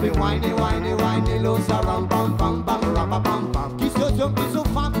 ouais. I be whiny, low, ça ram, bam, bam, bam, rapa, bam, bam. Qui se jump, qui se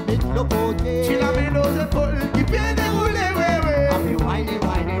femme, et de l'autre côté. Tu la mets aux épaules, qui vient dérouler, ouais. I be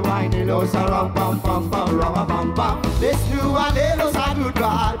whiny, low, ça ram, bam, bam, bam, rapa, bam, bam. Laisse-nous aller, l'eau, ça nous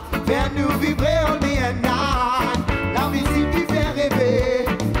doit. Faire-nous vibrer, on dit un night. La musique qui fait rêver.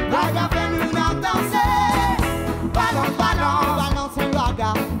 Raga, fait-nous danser. Balance, balance, balance et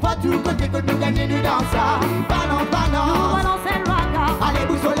raga. Partout côté que nous gagnons, nous dansons. Balance, Nous balance. balance and raga. Allez,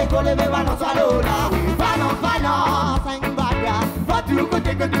 bouge sur les collés, mais balance à l'eau là. Balance, balance, un baga. Partout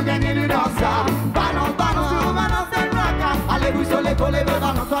côté que nous gagnons, nous dansons. Balance, balance, nous balance et raga. Allez, bouge sur les collés, mais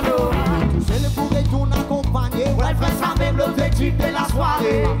balance à l'eau. Tous les bourrés, tout accompagné. Ouais, suite de la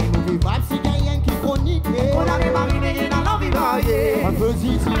soirée. Nous vivons si rien qui chronique. On avait mariné dans l'envie variée. On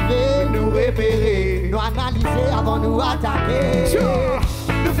positiver, Nous repérer, nous analyser avant nous attaquer.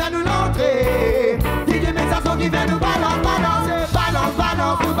 nous faire nous l'entrée. DJ Mensasson qui vient nous balance, balance, balance,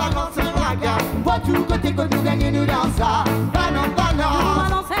 balance, nous balance le raga. Pour tout côté que nous gagnons, nous dans ça. Balance, balance,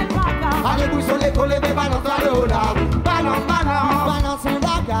 Balance le raga. allez vous sur les collés, mais balance à l'eau là. Balance, balance, Balance un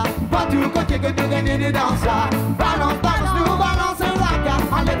raga. pour tout côté que nous gagnons, nous dans ça. Balance, balance, nous balance le raga.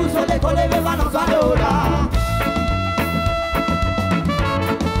 Allez vous sur les collés, mais balance à l'eau là.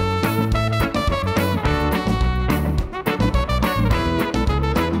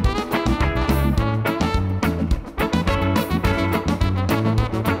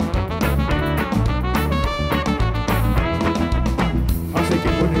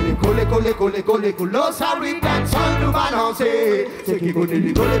 Coller, ça reprend sans nous balancer. C'est qui connaît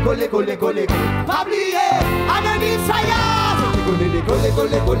les coller. Pas oublier, Anonym, Sayaa. C'est qui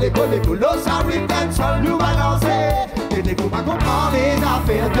connaît les coller, ça reprend sans nous balancer. Et des coups à comprendre les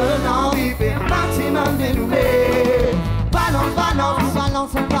affaires de l'envie, faire maximum dénouer. Balance, balance, Nous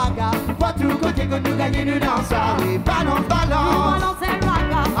balance un raga. pas tout côté que nous gagnons, nous dans ça. Oui, balance, balance. Balance le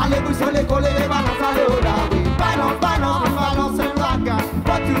raga. Allez vous sur les collés, les balances à l'eau là. Oui, balance, balance, balance un raga.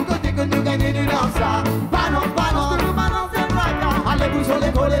 Pas tout côté que nous gagnons, nous dans ça. Balance, balance, nous balance un raga. Allez vous sur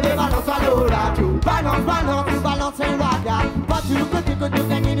les collés, les balances à l'eau là. Tout balance, balance, Nous balance un raga. Pour tout côté que nous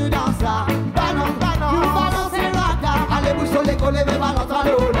gagnons, nous dans ça. balance, balance, Nous balance un raga. allez vous sur les collés, les balances à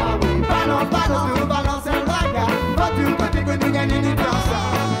l'eau là. Oui, balance, balance, nous balance un raga. Pas tout côté que nous gagnons, nous dans ça.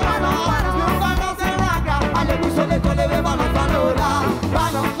 Balance, balance, nous balance un raga. Allez vous sur les collés, les balances à l'eau là.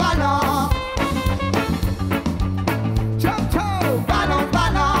 Balance, balance. Balance,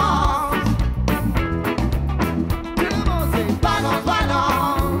 balance. Balance,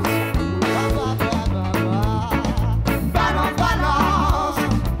 balance. Balance, balance.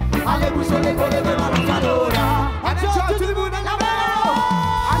 Allez, vous sur les collés, mais balance à l'eau là. Attention tout le monde en avant.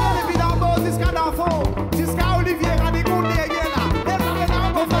 Allez les vidanges beaux jusqu'à d'enfant. Jusqu'à Olivier, à des gondes là. Et ça fait dans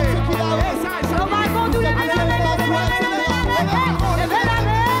mon frère. Et ça, On va conduire les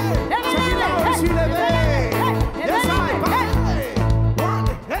je suis levé. Et ça,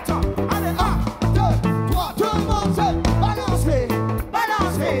 allez, 1, 2, 3, Tout le monde se balancer,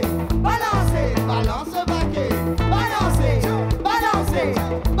 balancer, balancer, balance le paquet, balancer, balancer,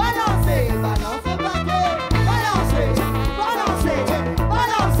 balancer, balance le paquet, balancer, balancer,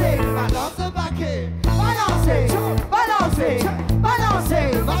 balancer, balance le paquet, balancer, balancer, balancer,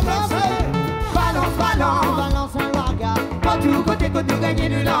 balancer, balance, balance, Balance un raga. pas tout côté que nous gagnons,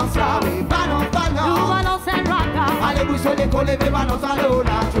 nous lançons, balance, balance. balance le raga. Allez vous sur les collés, mais balance à l'eau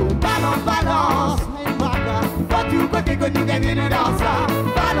là. Tout balance, balance. Pas tout côté que nous gagnons, nous dans ça.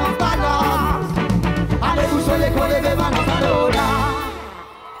 Balance, balance. Allez vous sur les collés, mais balance à l'eau là.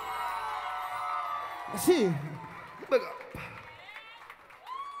 Si.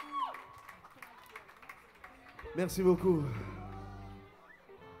 Merci beaucoup.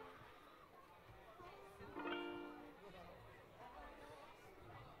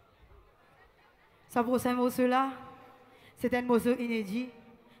 Ça prochain morceau là, c'est un morceau inédit,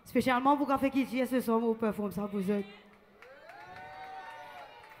 spécialement pour Kafe Kiltir ce soir au Performans ça vous êtes.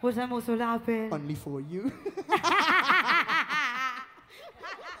 Prochain morceau là appelle. Only for you.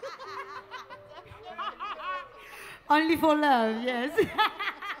 Only for love, yes.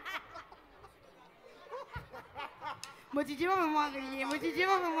 Moi tu dis pas me marier, moi tu dis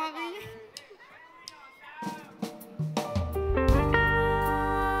pas me marier.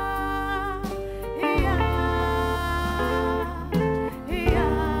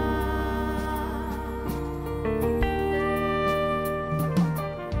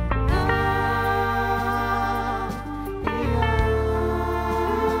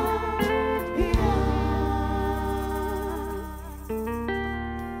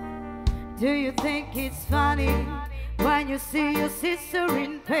 Do you think it's funny when you see your sister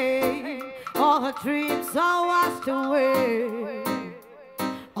in pain? All her dreams are washed away.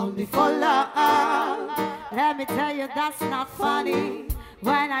 Only for love. Let me tell you that's not funny.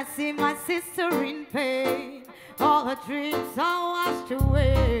 When I see my sister in pain, all her dreams are washed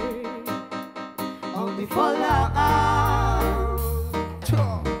away. Only for love.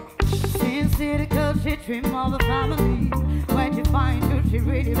 Since city girl, she dream of a family. When she find you, she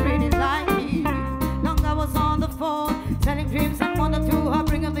really, really like me. Long I was on the phone, telling dreams and wonder to her,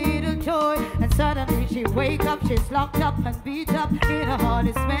 bring a little joy. And suddenly she wake up, she's locked up and beat up. In her heart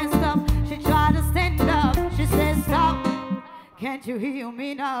is messed up. She tried to stand up, she says stop. Can't you hear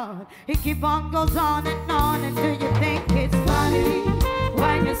me now? It keep on goes on, and do you think it's funny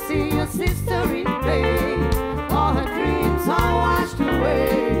when you see your sister in pain? All her dreams are washed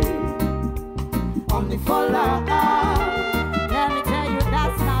away. Only for love. Let me tell you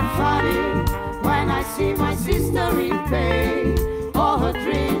that's not funny. When I see my sister in pain, all her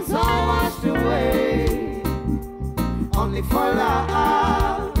dreams are washed away. Only for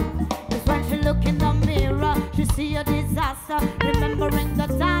love. It's when she look in the mirror, she see a disaster. Remembering the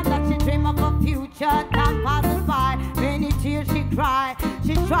time that she dream of a future. Time passes by, many tears she cry.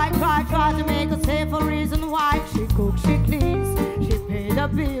 She try to make a safer reason why. She cooks, she cleans, she pay the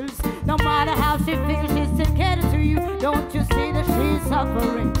bills. No matter how she feels, she still cater to you. Don't you see that she's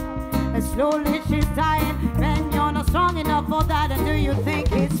suffering? And slowly she's dying. Man, you're not strong enough for that. And do you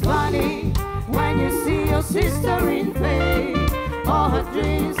think it's funny when you see your sister in pain? All her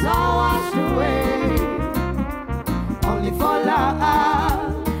dreams are washed away. Only for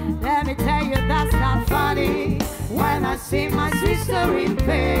love. Let me tell you that's not funny. When I see my sister in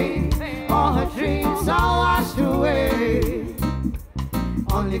pain, all her dreams are washed away.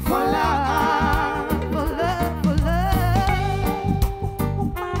 Only for love, for love, for love.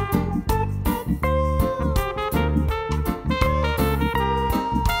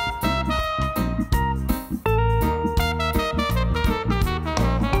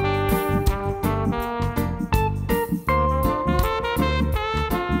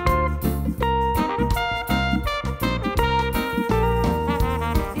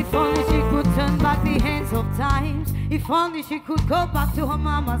 If only she could turn back the hands of time. If only she could go back to her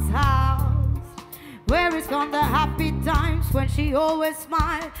mama's house. Where is gone the happy times when she always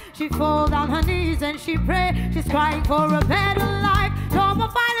smiled? She fall on her knees and she pray. She's crying for a better life. No more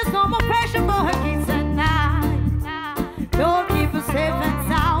violence, no more pressure for her kids and I. Lord, keep her safe and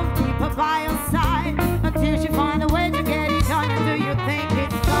sound. Keep her by her side until she find a way to get it done. And do you think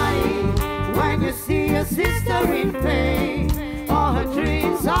it's funny when you see your sister in pain? All her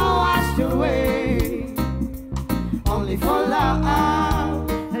dreams are washed away. Only for love.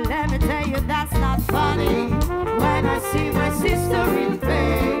 Let me tell you that's not funny. When I see my sister in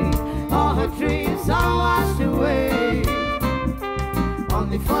pain, all her dreams are washed away.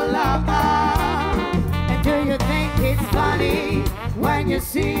 Only for love. And do you think it's funny when you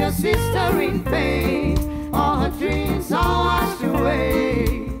see your sister in pain? All her dreams are washed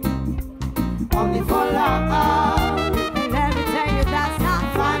away. Only for love. And let me tell you that's not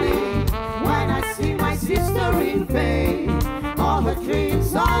funny. When I see my sister in pain, all her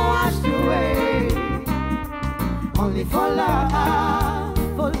dreams are washed away. Only for love,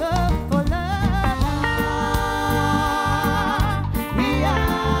 for love, for love. Yeah,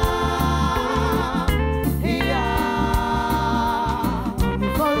 yeah. Only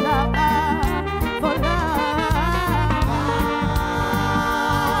for love, for love.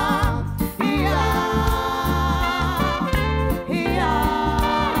 Yeah, yeah.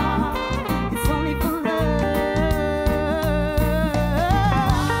 It's only for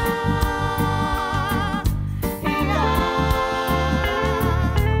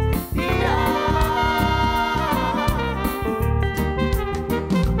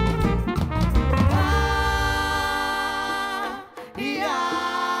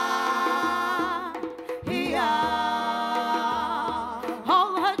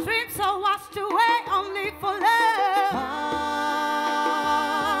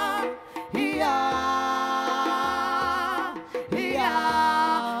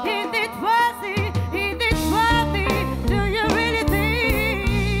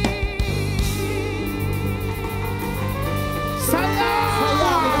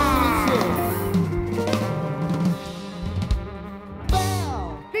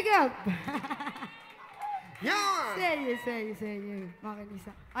Sérieux,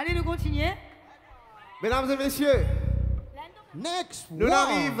 Marie-Lisa. Allez, nous continuer. Mesdames et messieurs, Next nous one.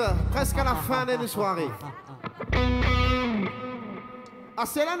 arrivons presque à la fin de la soirée. À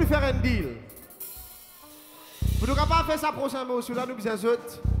cela, nous faire un deal. Vous ne pouvez pas faire ça prochain mot. Celui-là, nous besoin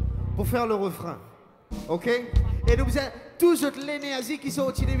pour faire le refrain. OK? Et nous besoin tous l'énergie qui sont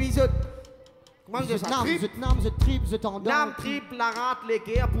au-dessus de nous. Comment je dis ça? Trip, the tendon. Nam, trip, la rate, les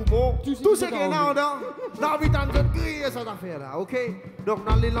guerres, poumons. Tout ce qui est là, on a. Dans 8 ans, je crie cette affaire-là. OK? Donc,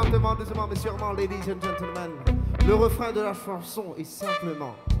 dans les lentement, doucement, mais sûrement, ladies and gentlemen, le refrain de la chanson est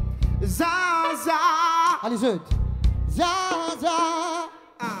simplement Zaza. Allez, zut. Zaza.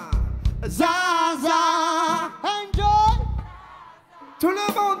 Zaza. Enjoy. Tout le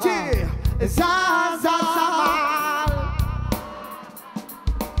monde dit Zaza Zamal.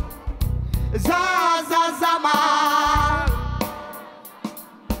 Zaza Zamal.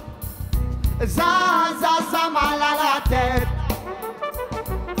 Zaza Zamal à la tête.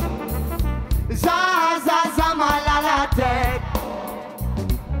 Zaza Zamal à la tête.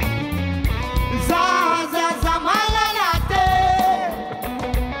 Zaza Zamal à la tête.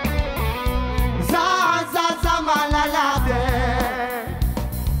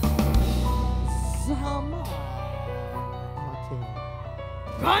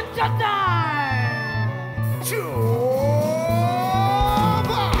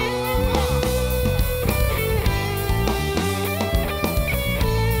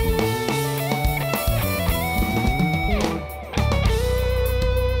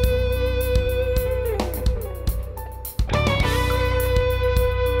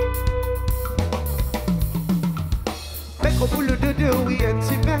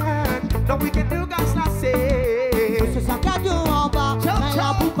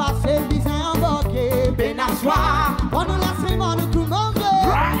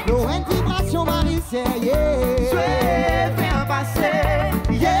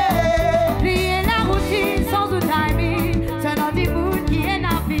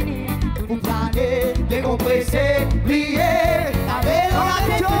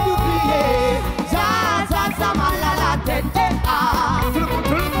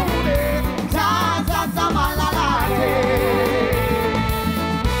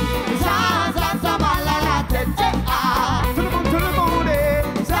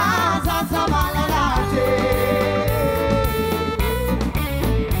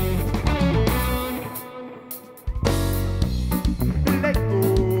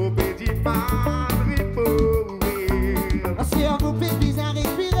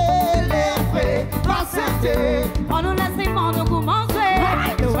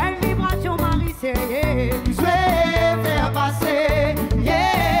 yeah. Jouer, faire passer,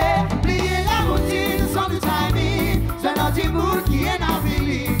 yeah. Plier la routine sans du timing. C'est un petit bout qui est dans le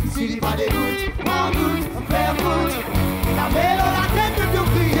feeling. S'il n'y a pas d'écoute, en doute, faire route. La vélo, la tête de tout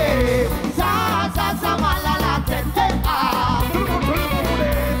crier. Ça, mal à la tête. Ah, tout le monde.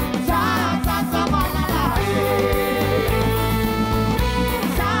 Ça, mal à la tête.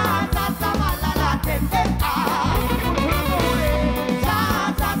 Ça, mal à la tête. Ah, tout le monde.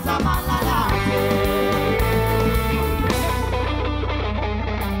 Ça, mal à la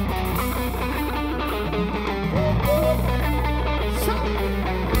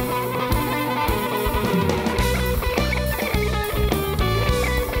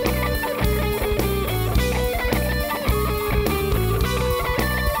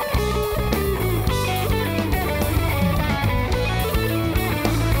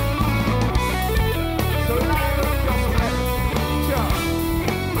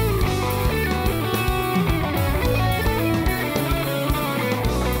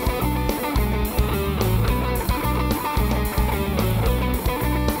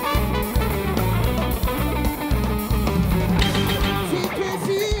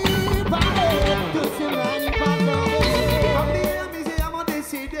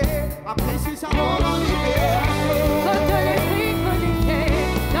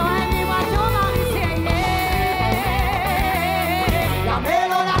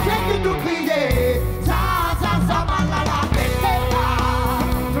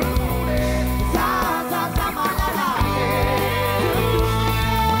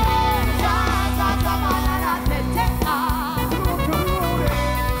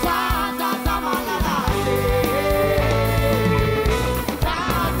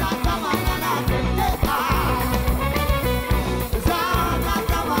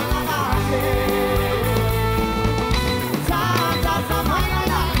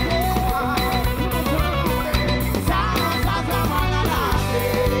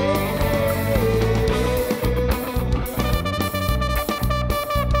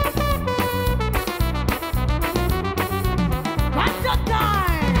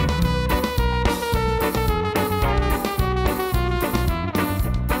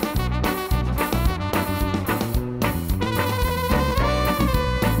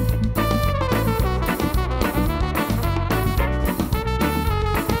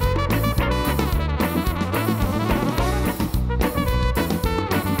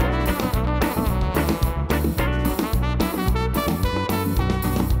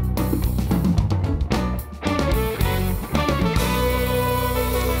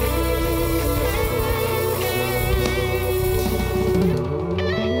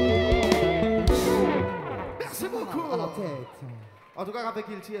En tout cas, avec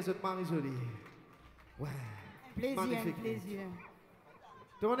Kiltir, c'est Marie jolie. Ouais. Plaisir, magnifique. plaisir.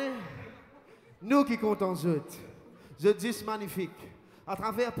 Tenez, nous qui comptons je dis magnifique. À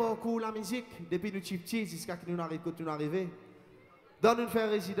travers parcours la musique, depuis nous petits jusqu'à ce que nous arrivons. Dans nous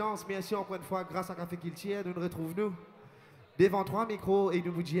faire résidence, bien sûr, encore une fois, grâce à Kafe Kiltir, nous nous retrouvons devant 3 micros et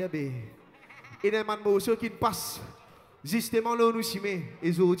nous vous disons, il y a des morceaux qui passent justement là où nous sommes. Et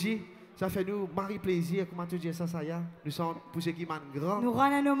aujourd'hui, ça fait nous mari plaisir, comment tu dis ça, Sayaa? Nous sommes pour ceux qui sont grands. Nous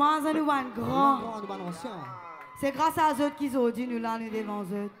rendons hommage à nous grands. C'est grâce à eux qui ont dit nous là, nous devant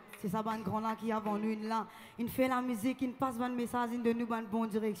eux. C'est ça, ban grand là qui avant nous là. Il fait la musique, il passe un message, il donne nous une bonne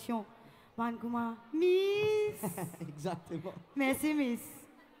direction. Ban comment? Miss. Exactement. Merci, Miss.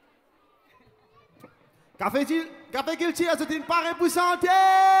 Kafe Kiltir, c'est une parée pour santé!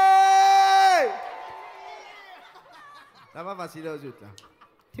 Ça va facile aux autres là.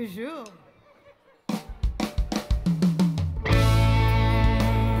 Toujours.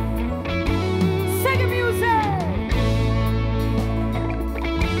 Sing music.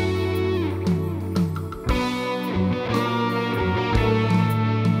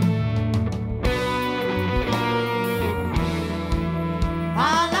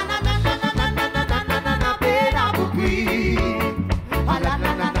 Ah la na na na na na na na na na na pena bukui. Ah la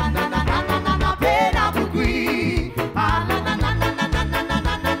na na na na na na na na pena bukui. Ah la na na na na na na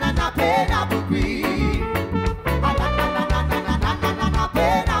na na na pena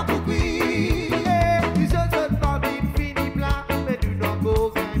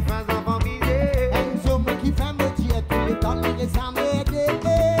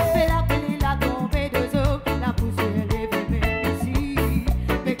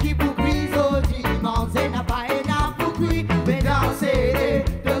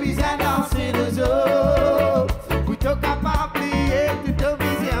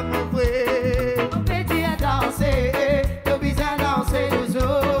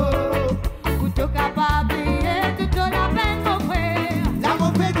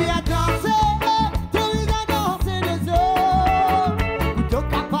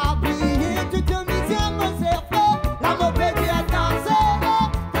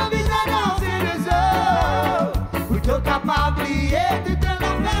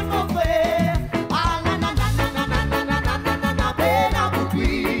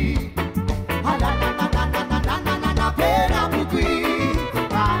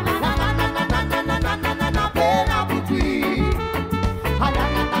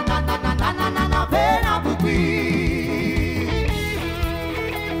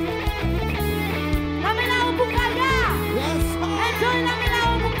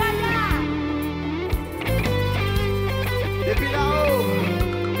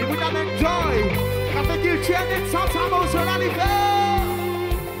enjoy. Kafe Kiltir, net sans mot sur la l'hiver.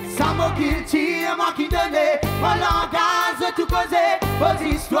 Sans mot Kiltir, moi qui donnais mon langage tout causé. Vos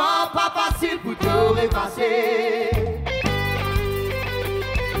histoires pas faciles pour tout effacer.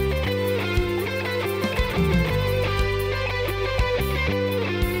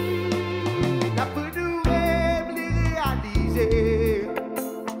 La pour nous rêve les réaliser.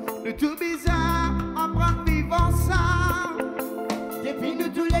 Le tout bizarre, apprendre vivre ensemble. Depuis nous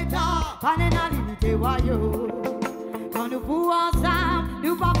tous les temps, Pas de limite, voyons. Quand nous pouvons ensemble,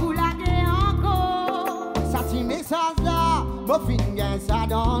 nous pas pour la guerre encore. ça petit message là, mon finger ça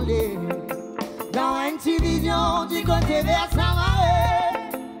dans les. Dans une petite vision du côté vers sa marée.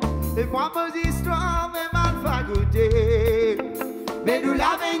 Et moi, vos histoires, même mal fagoté. Mais nous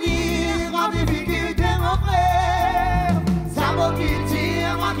l'avenir en difficulté, mon frère. Ça mot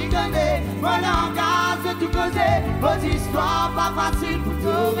Kiltir, moi qui connais mon langage tout causé. Vos histoires pas faciles pour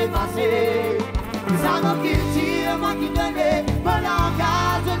tout repasser. Ça mot Kiltir, moi qui connais mon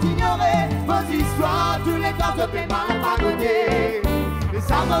langage d'ignorer. Vos histoires, tous les temps se plaît mal à pagoter.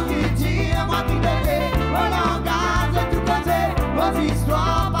 Ça mot Kiltir, moi qui connais mon langage tout causé. Vos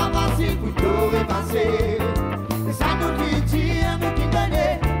histoires pas faciles pour tout repasser. Ça nous Kiltir, nous qui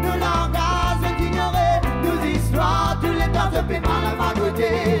donnait, nos langages d'ignorer, nos histoires, tous les temps se fait mal à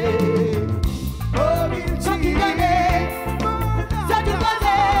pagoter. Oh Kiltir, qui donnait, ça tout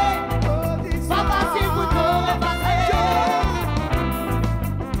connaît, pas facile pour tout repasser.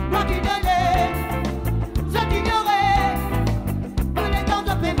 Moi qui donnais, ça t'ignorait, tous les temps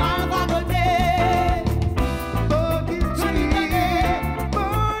se fait mal à pagoter. Oh Kiltir,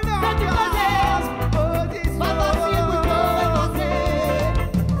 Ça tout connaît, pas facile pour tout repasser.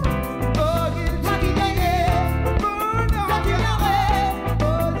 Moi qui donnais, ça t'ignorait,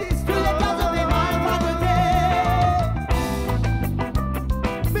 tous les temps se fait mal à pagoter.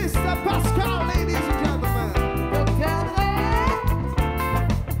 Mr. Pascal, ladies and gentlemen.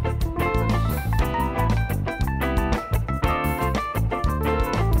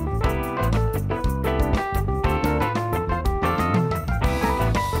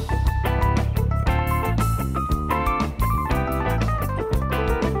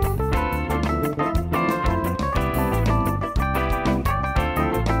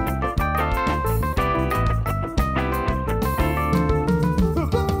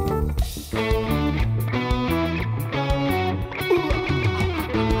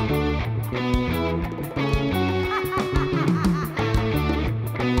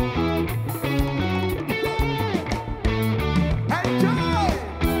 Enjoy!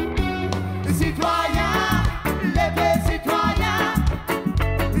 Citoyens, levez citoyens,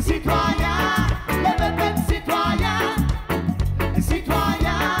 citoyens, levez peuple citoyen,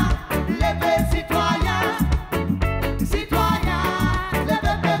 citoyens, levez citoyens, citoyens,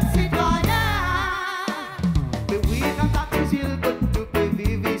 levez peuple citoyen. Mais oui, quand t'as difficile que tu peux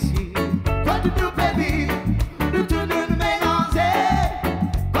vivre ici. Quand tout nous peut vivre, nous tous nous mélanger.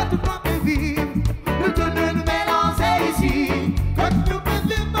 Quand tu peux vivre, Nous tous nous mélanger ici. Quand tout nous peut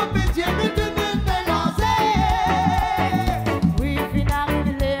vivre, mon petit, nous tous nous mélanger. Oui,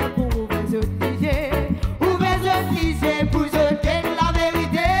 finaliser pour vous obliger. Ouvrez les yeux pour jeter la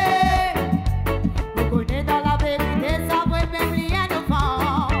vérité. Vous connaissez dans la vérité, ça pourrait même lien de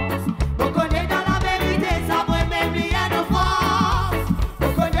France. Vous connaissez dans la vérité, ça pourrait même lien de France.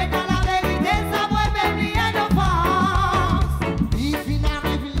 Vous connaissez dans la vérité, ça pourrait même lien de France. Il finit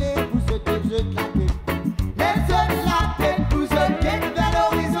arrivé pour jeter la tête. Les jeter la tête pour jeter vers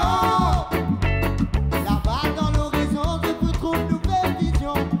l'horizon. Là-bas dans l'horizon, je peux trouver une nouvelle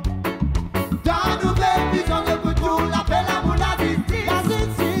vision. Dans une nouvelle vision, je peux trouver la paix, l'amour, la justice. La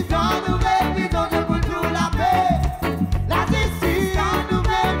justice. Dans une nouvelle vision, je peux trouver la paix. La justice. Dans une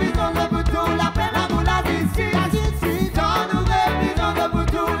nouvelle vision, je peux trouver la paix, l'amour, la justice. La justice. Dans une nouvelle vision, je peux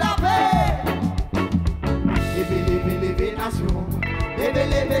trouver la paix. Levez nation. Levez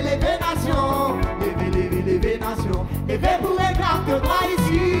nation. Levez nation. Levez pour réclamer le droit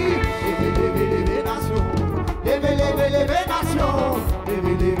ici. Levez nation. Levez nation.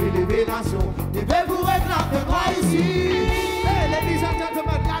 Levez nation. Levez pour réclamer le droit ici. hey, ladies and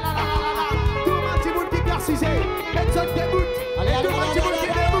gentlemen, la la la la la. Tout le monde, petit bout qui persiste. Let's up the boot. Allez, Tout le monde, petit bout qui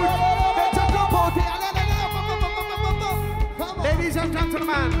déboute. Let's up the boat. Allez. Ladies and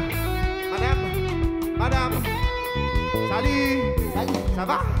gentlemen, madame, salut, ça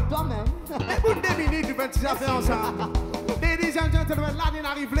va? Toi-même. Les bouts de minutes, tu fais ça faire ensemble. Ladies and gentlemen, là, on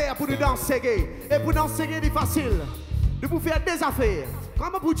arrive là pour nous danser. Et pour danser, c'est facile. De vous faire des affaires.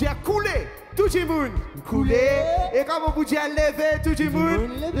 Comment vous dire couler, tout le monde couler. Et comment vous dire lever, tout le monde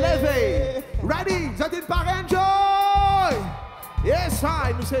lever. Ready? Vous êtes paré, enjoy! Yes,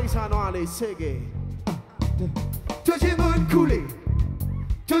 I, nous c'est ça, non, allez, c'est gay. Tout le monde coulé,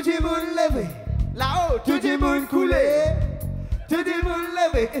 tout le monde levé. Là-haut, tout le monde coulé, tout le monde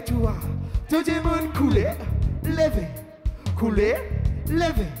levé. Et toi, tout le monde coulé, levé, coulé,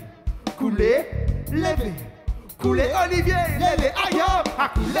 levé, coulé, levé. Coulé, Olivier, levé, aïe, à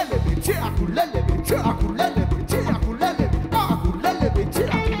couler levé, tu à couler levé, tu à couler levé, tu à couler levé, à couler levé, tu à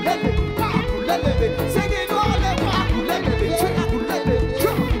couler levé, à couler levé. C'est qui nous enlève, à couler levé, tu à couler levé, tu à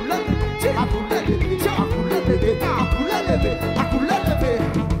couler levé, tu à couler levé, tu à couler levé, à couler levé, à couler levé.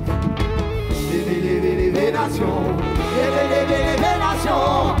 Levé, nation, levé,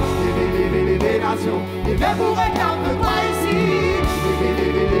 nation, levé, nation, levé pour réclamer toi ici,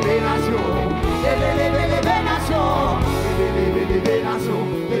 levé, nation, levé, nation,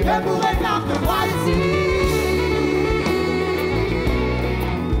 levé pour réclamer toi ici.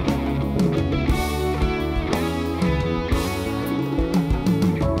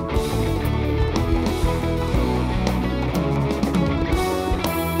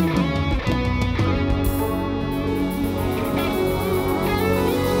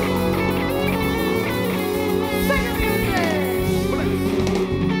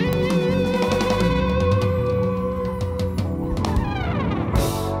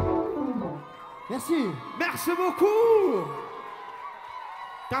 Merci beaucoup.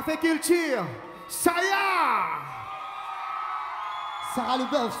 Kafe Kiltir, Sayaa. Sarah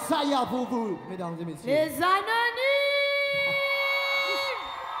Leboeuf, Sayaa pour vous, mesdames et messieurs. Les Anonymes.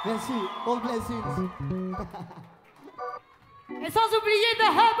 Merci, all blessings. Et sans oublier The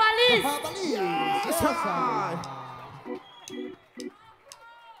Herbalist. C'est ça.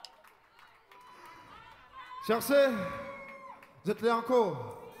 Cherchez, vous êtes là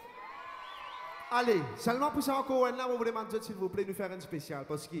encore. Allez, seulement pour ça encore, là, on vous demande s'il vous plaît de nous faire un spécial.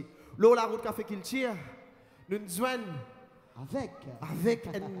 Parce que là, la route Kafe Kiltir, nous nous joignons avec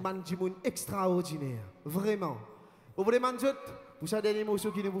un manjimoun extraordinaire. Vraiment. On vous demande pour ça dernier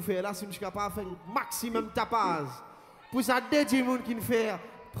morceau qui nous fait là, si nous sommes capables de faire un maximum de tapage. Pour ça, dernier monde qui nous fait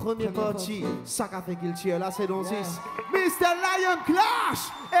première partie, ça Kafe Kiltir là, c'est dans 6. Mr. Lion Clash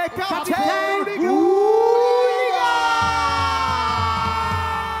et Captain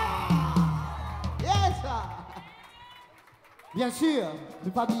Bien sûr, ne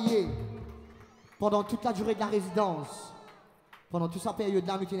pas oublier, pendant toute la durée de la résidence, pendant toute sa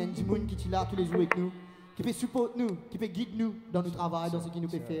période-là, nous avons des gens qui sont là tous les jours avec nous, qui peuvent supporter nous, qui peuvent guider nous dans notre travail, dans ce qu'il nous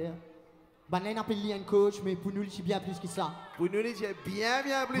peut faire. Ben, là, on appelle un coach, mais pour nous, c'est bien plus que ça. Pour nous, c'est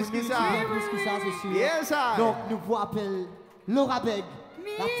bien plus que ça. Bien plus que ça, c'est sûr. Yes, I. Donc, nous vous appelons Laura Beg,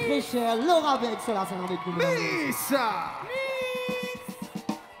 la très chère Laura Beg, c'est la scène avec nous. Miss!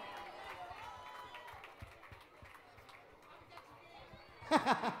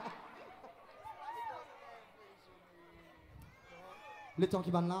 Le temps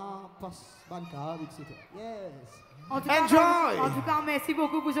qui va là, passe, ban câble, etc. Yes. En tout cas, merci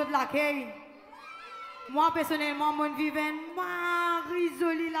beaucoup pour votre accueil. Moi, personnellement, mon vivant, m'a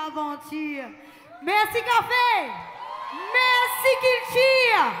résolu l'aventure. Merci Kafe. Merci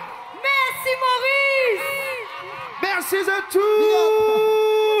Kiltir. Merci Moris. Merci de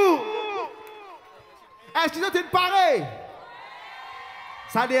tout. Est-ce que vous êtes pareil?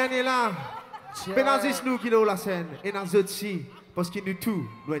 Ça dernier là, mais dans nous qui nous la scène et dans autres ci, parce que nous tous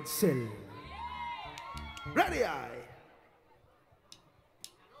nous être seuls. Ready eye.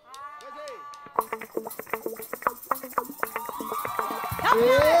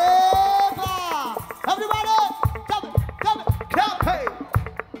 Everybody, come. Kafe.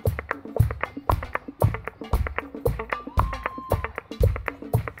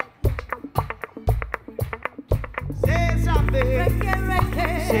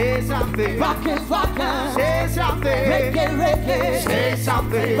 Say something, Rockin', say something, say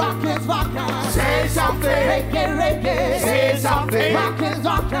something, Rockin', say something, say something,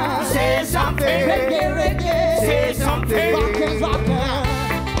 say something, say something.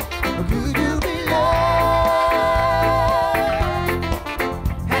 Could you be loved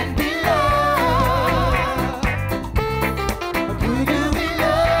and be loved? Could you be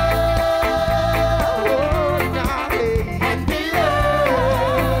loved and be loved?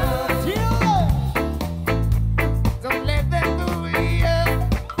 Don't let them bully you.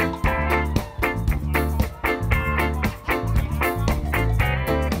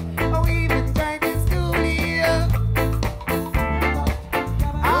 Oh, even try to school you.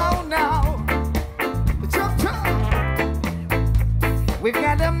 Oh no, chop chop. We've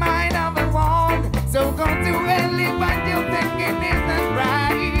got the mind of a wand, so go to hell if what you're thinking isn't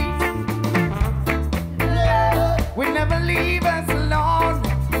right. Will never leave us alone.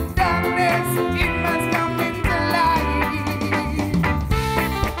 Darkness, it must come into light.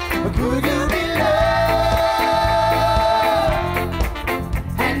 Could you be loved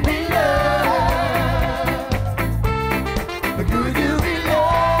and be loved? Could you be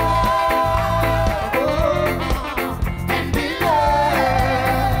loved and be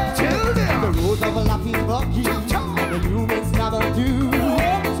loved? Tell them. The road of a laughing bucky, the humans never do.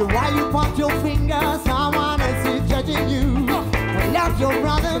 So while you point your fingers, someone else is judging you. Love your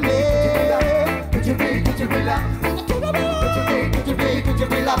brother, man. Could you be loved? Could you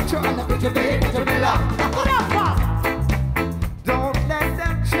be loved? Could you be loved? Don't let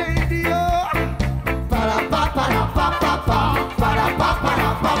them change you.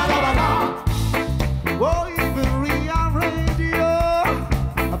 Oh, even rearrange you.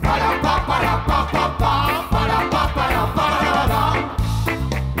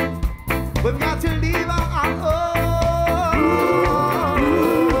 We've got to leave our own.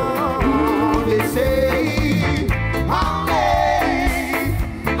 They say,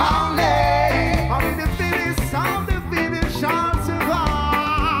 only the fittest of the fittest shall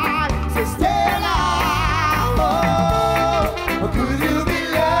survive. So stay alive. Oh, could you be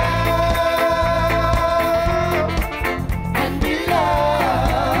loved And be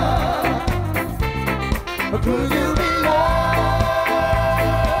loved. Could you be loved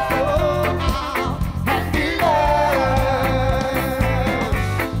and be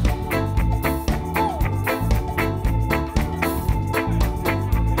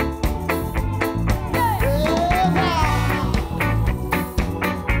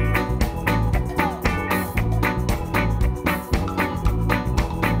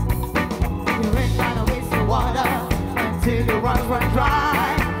You ain't gonna waste your water until the run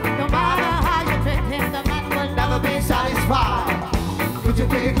dry. No matter how you treat him, the man will never be satisfied. Could you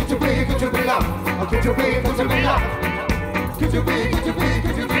be loved? Or could you be loved? Could you be loved?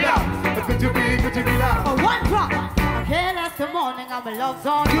 Or could you be loved? Oh, one drop. Careless the morning, I'm a love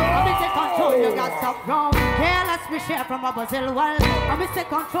zone. I'm in control, you got stop wrong. Careless we share from a Brazil well. I'm in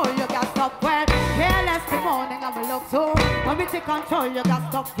control, you got stop well. Careless the morning, I'm a love zone. I'm in control, you got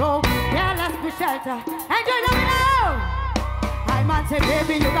stop wrong. Careless we shelter. Enjoy the now. I man say,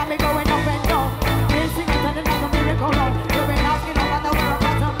 baby, you got me going up and down. We'll sing it and it's a miracle. You've been asking about the world,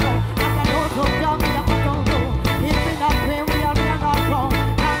 but I'm low. I can also tell me I'm not going to. It's been up there, we are not wrong.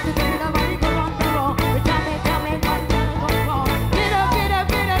 Now to do the money go on the road. We tell me, what go wrong. Get up, get up,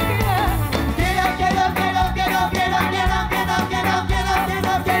 get up, get up. Get up, get up, get up, get up, get up, get up, get up, get up, get up, get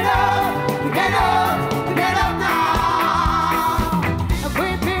up, get up. Get up, get up now.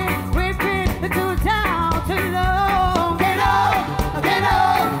 We've been too down, too low. Get up, get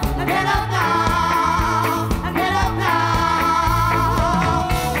up, get up now. Get up now.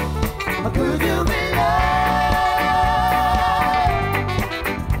 Could you be loved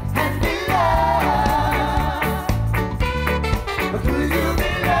and be loved? Could you be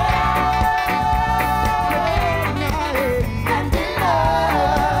loved and be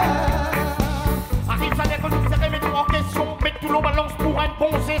loved? Arrive ça qu'on nous met tout en question, mettre tout l'eau balance pour un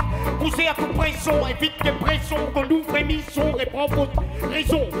bon geste, pousser à toute pression, évite que pression, qu'on ouvre émission, répond votre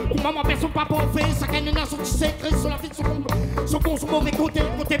raison. Pour maman, personne pas pour faire, ça gagne une nation qui secret sur la vie de son mauvais côté,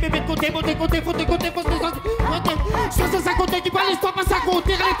 côté bébé, côté beauté, côté fauté, côté fauté, c'est ça côté qui parle l'histoire, pas ça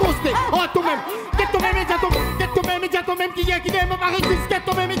côté, les costés. Oh, toi-même, get toi-même, qui est, qui n'aime pas résister, get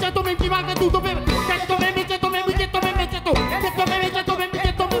toi-même, qui malgré tout, get toi-même,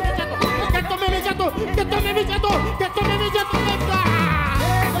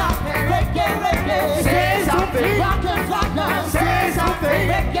 Say something, rockers, rockers. Say something,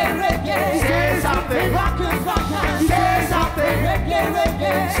 reggae, reggae. Say something, rockers, rockers. Say something, reggae,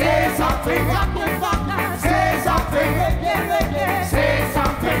 reggae. Say something, rockers, rockers. Say something, reggae, reggae. Say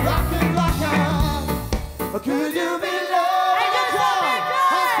something, rockers, rockers. Could you be loved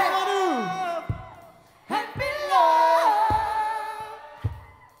and be loved?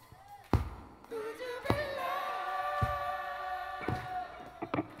 Could you be loved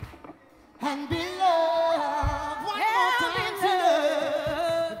and be loved? One more time to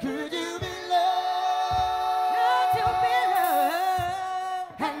love. Could you be loved? Could you be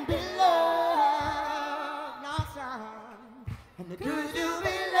loved and be loved? Now, son. And could you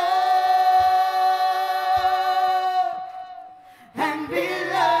be loved and be loved?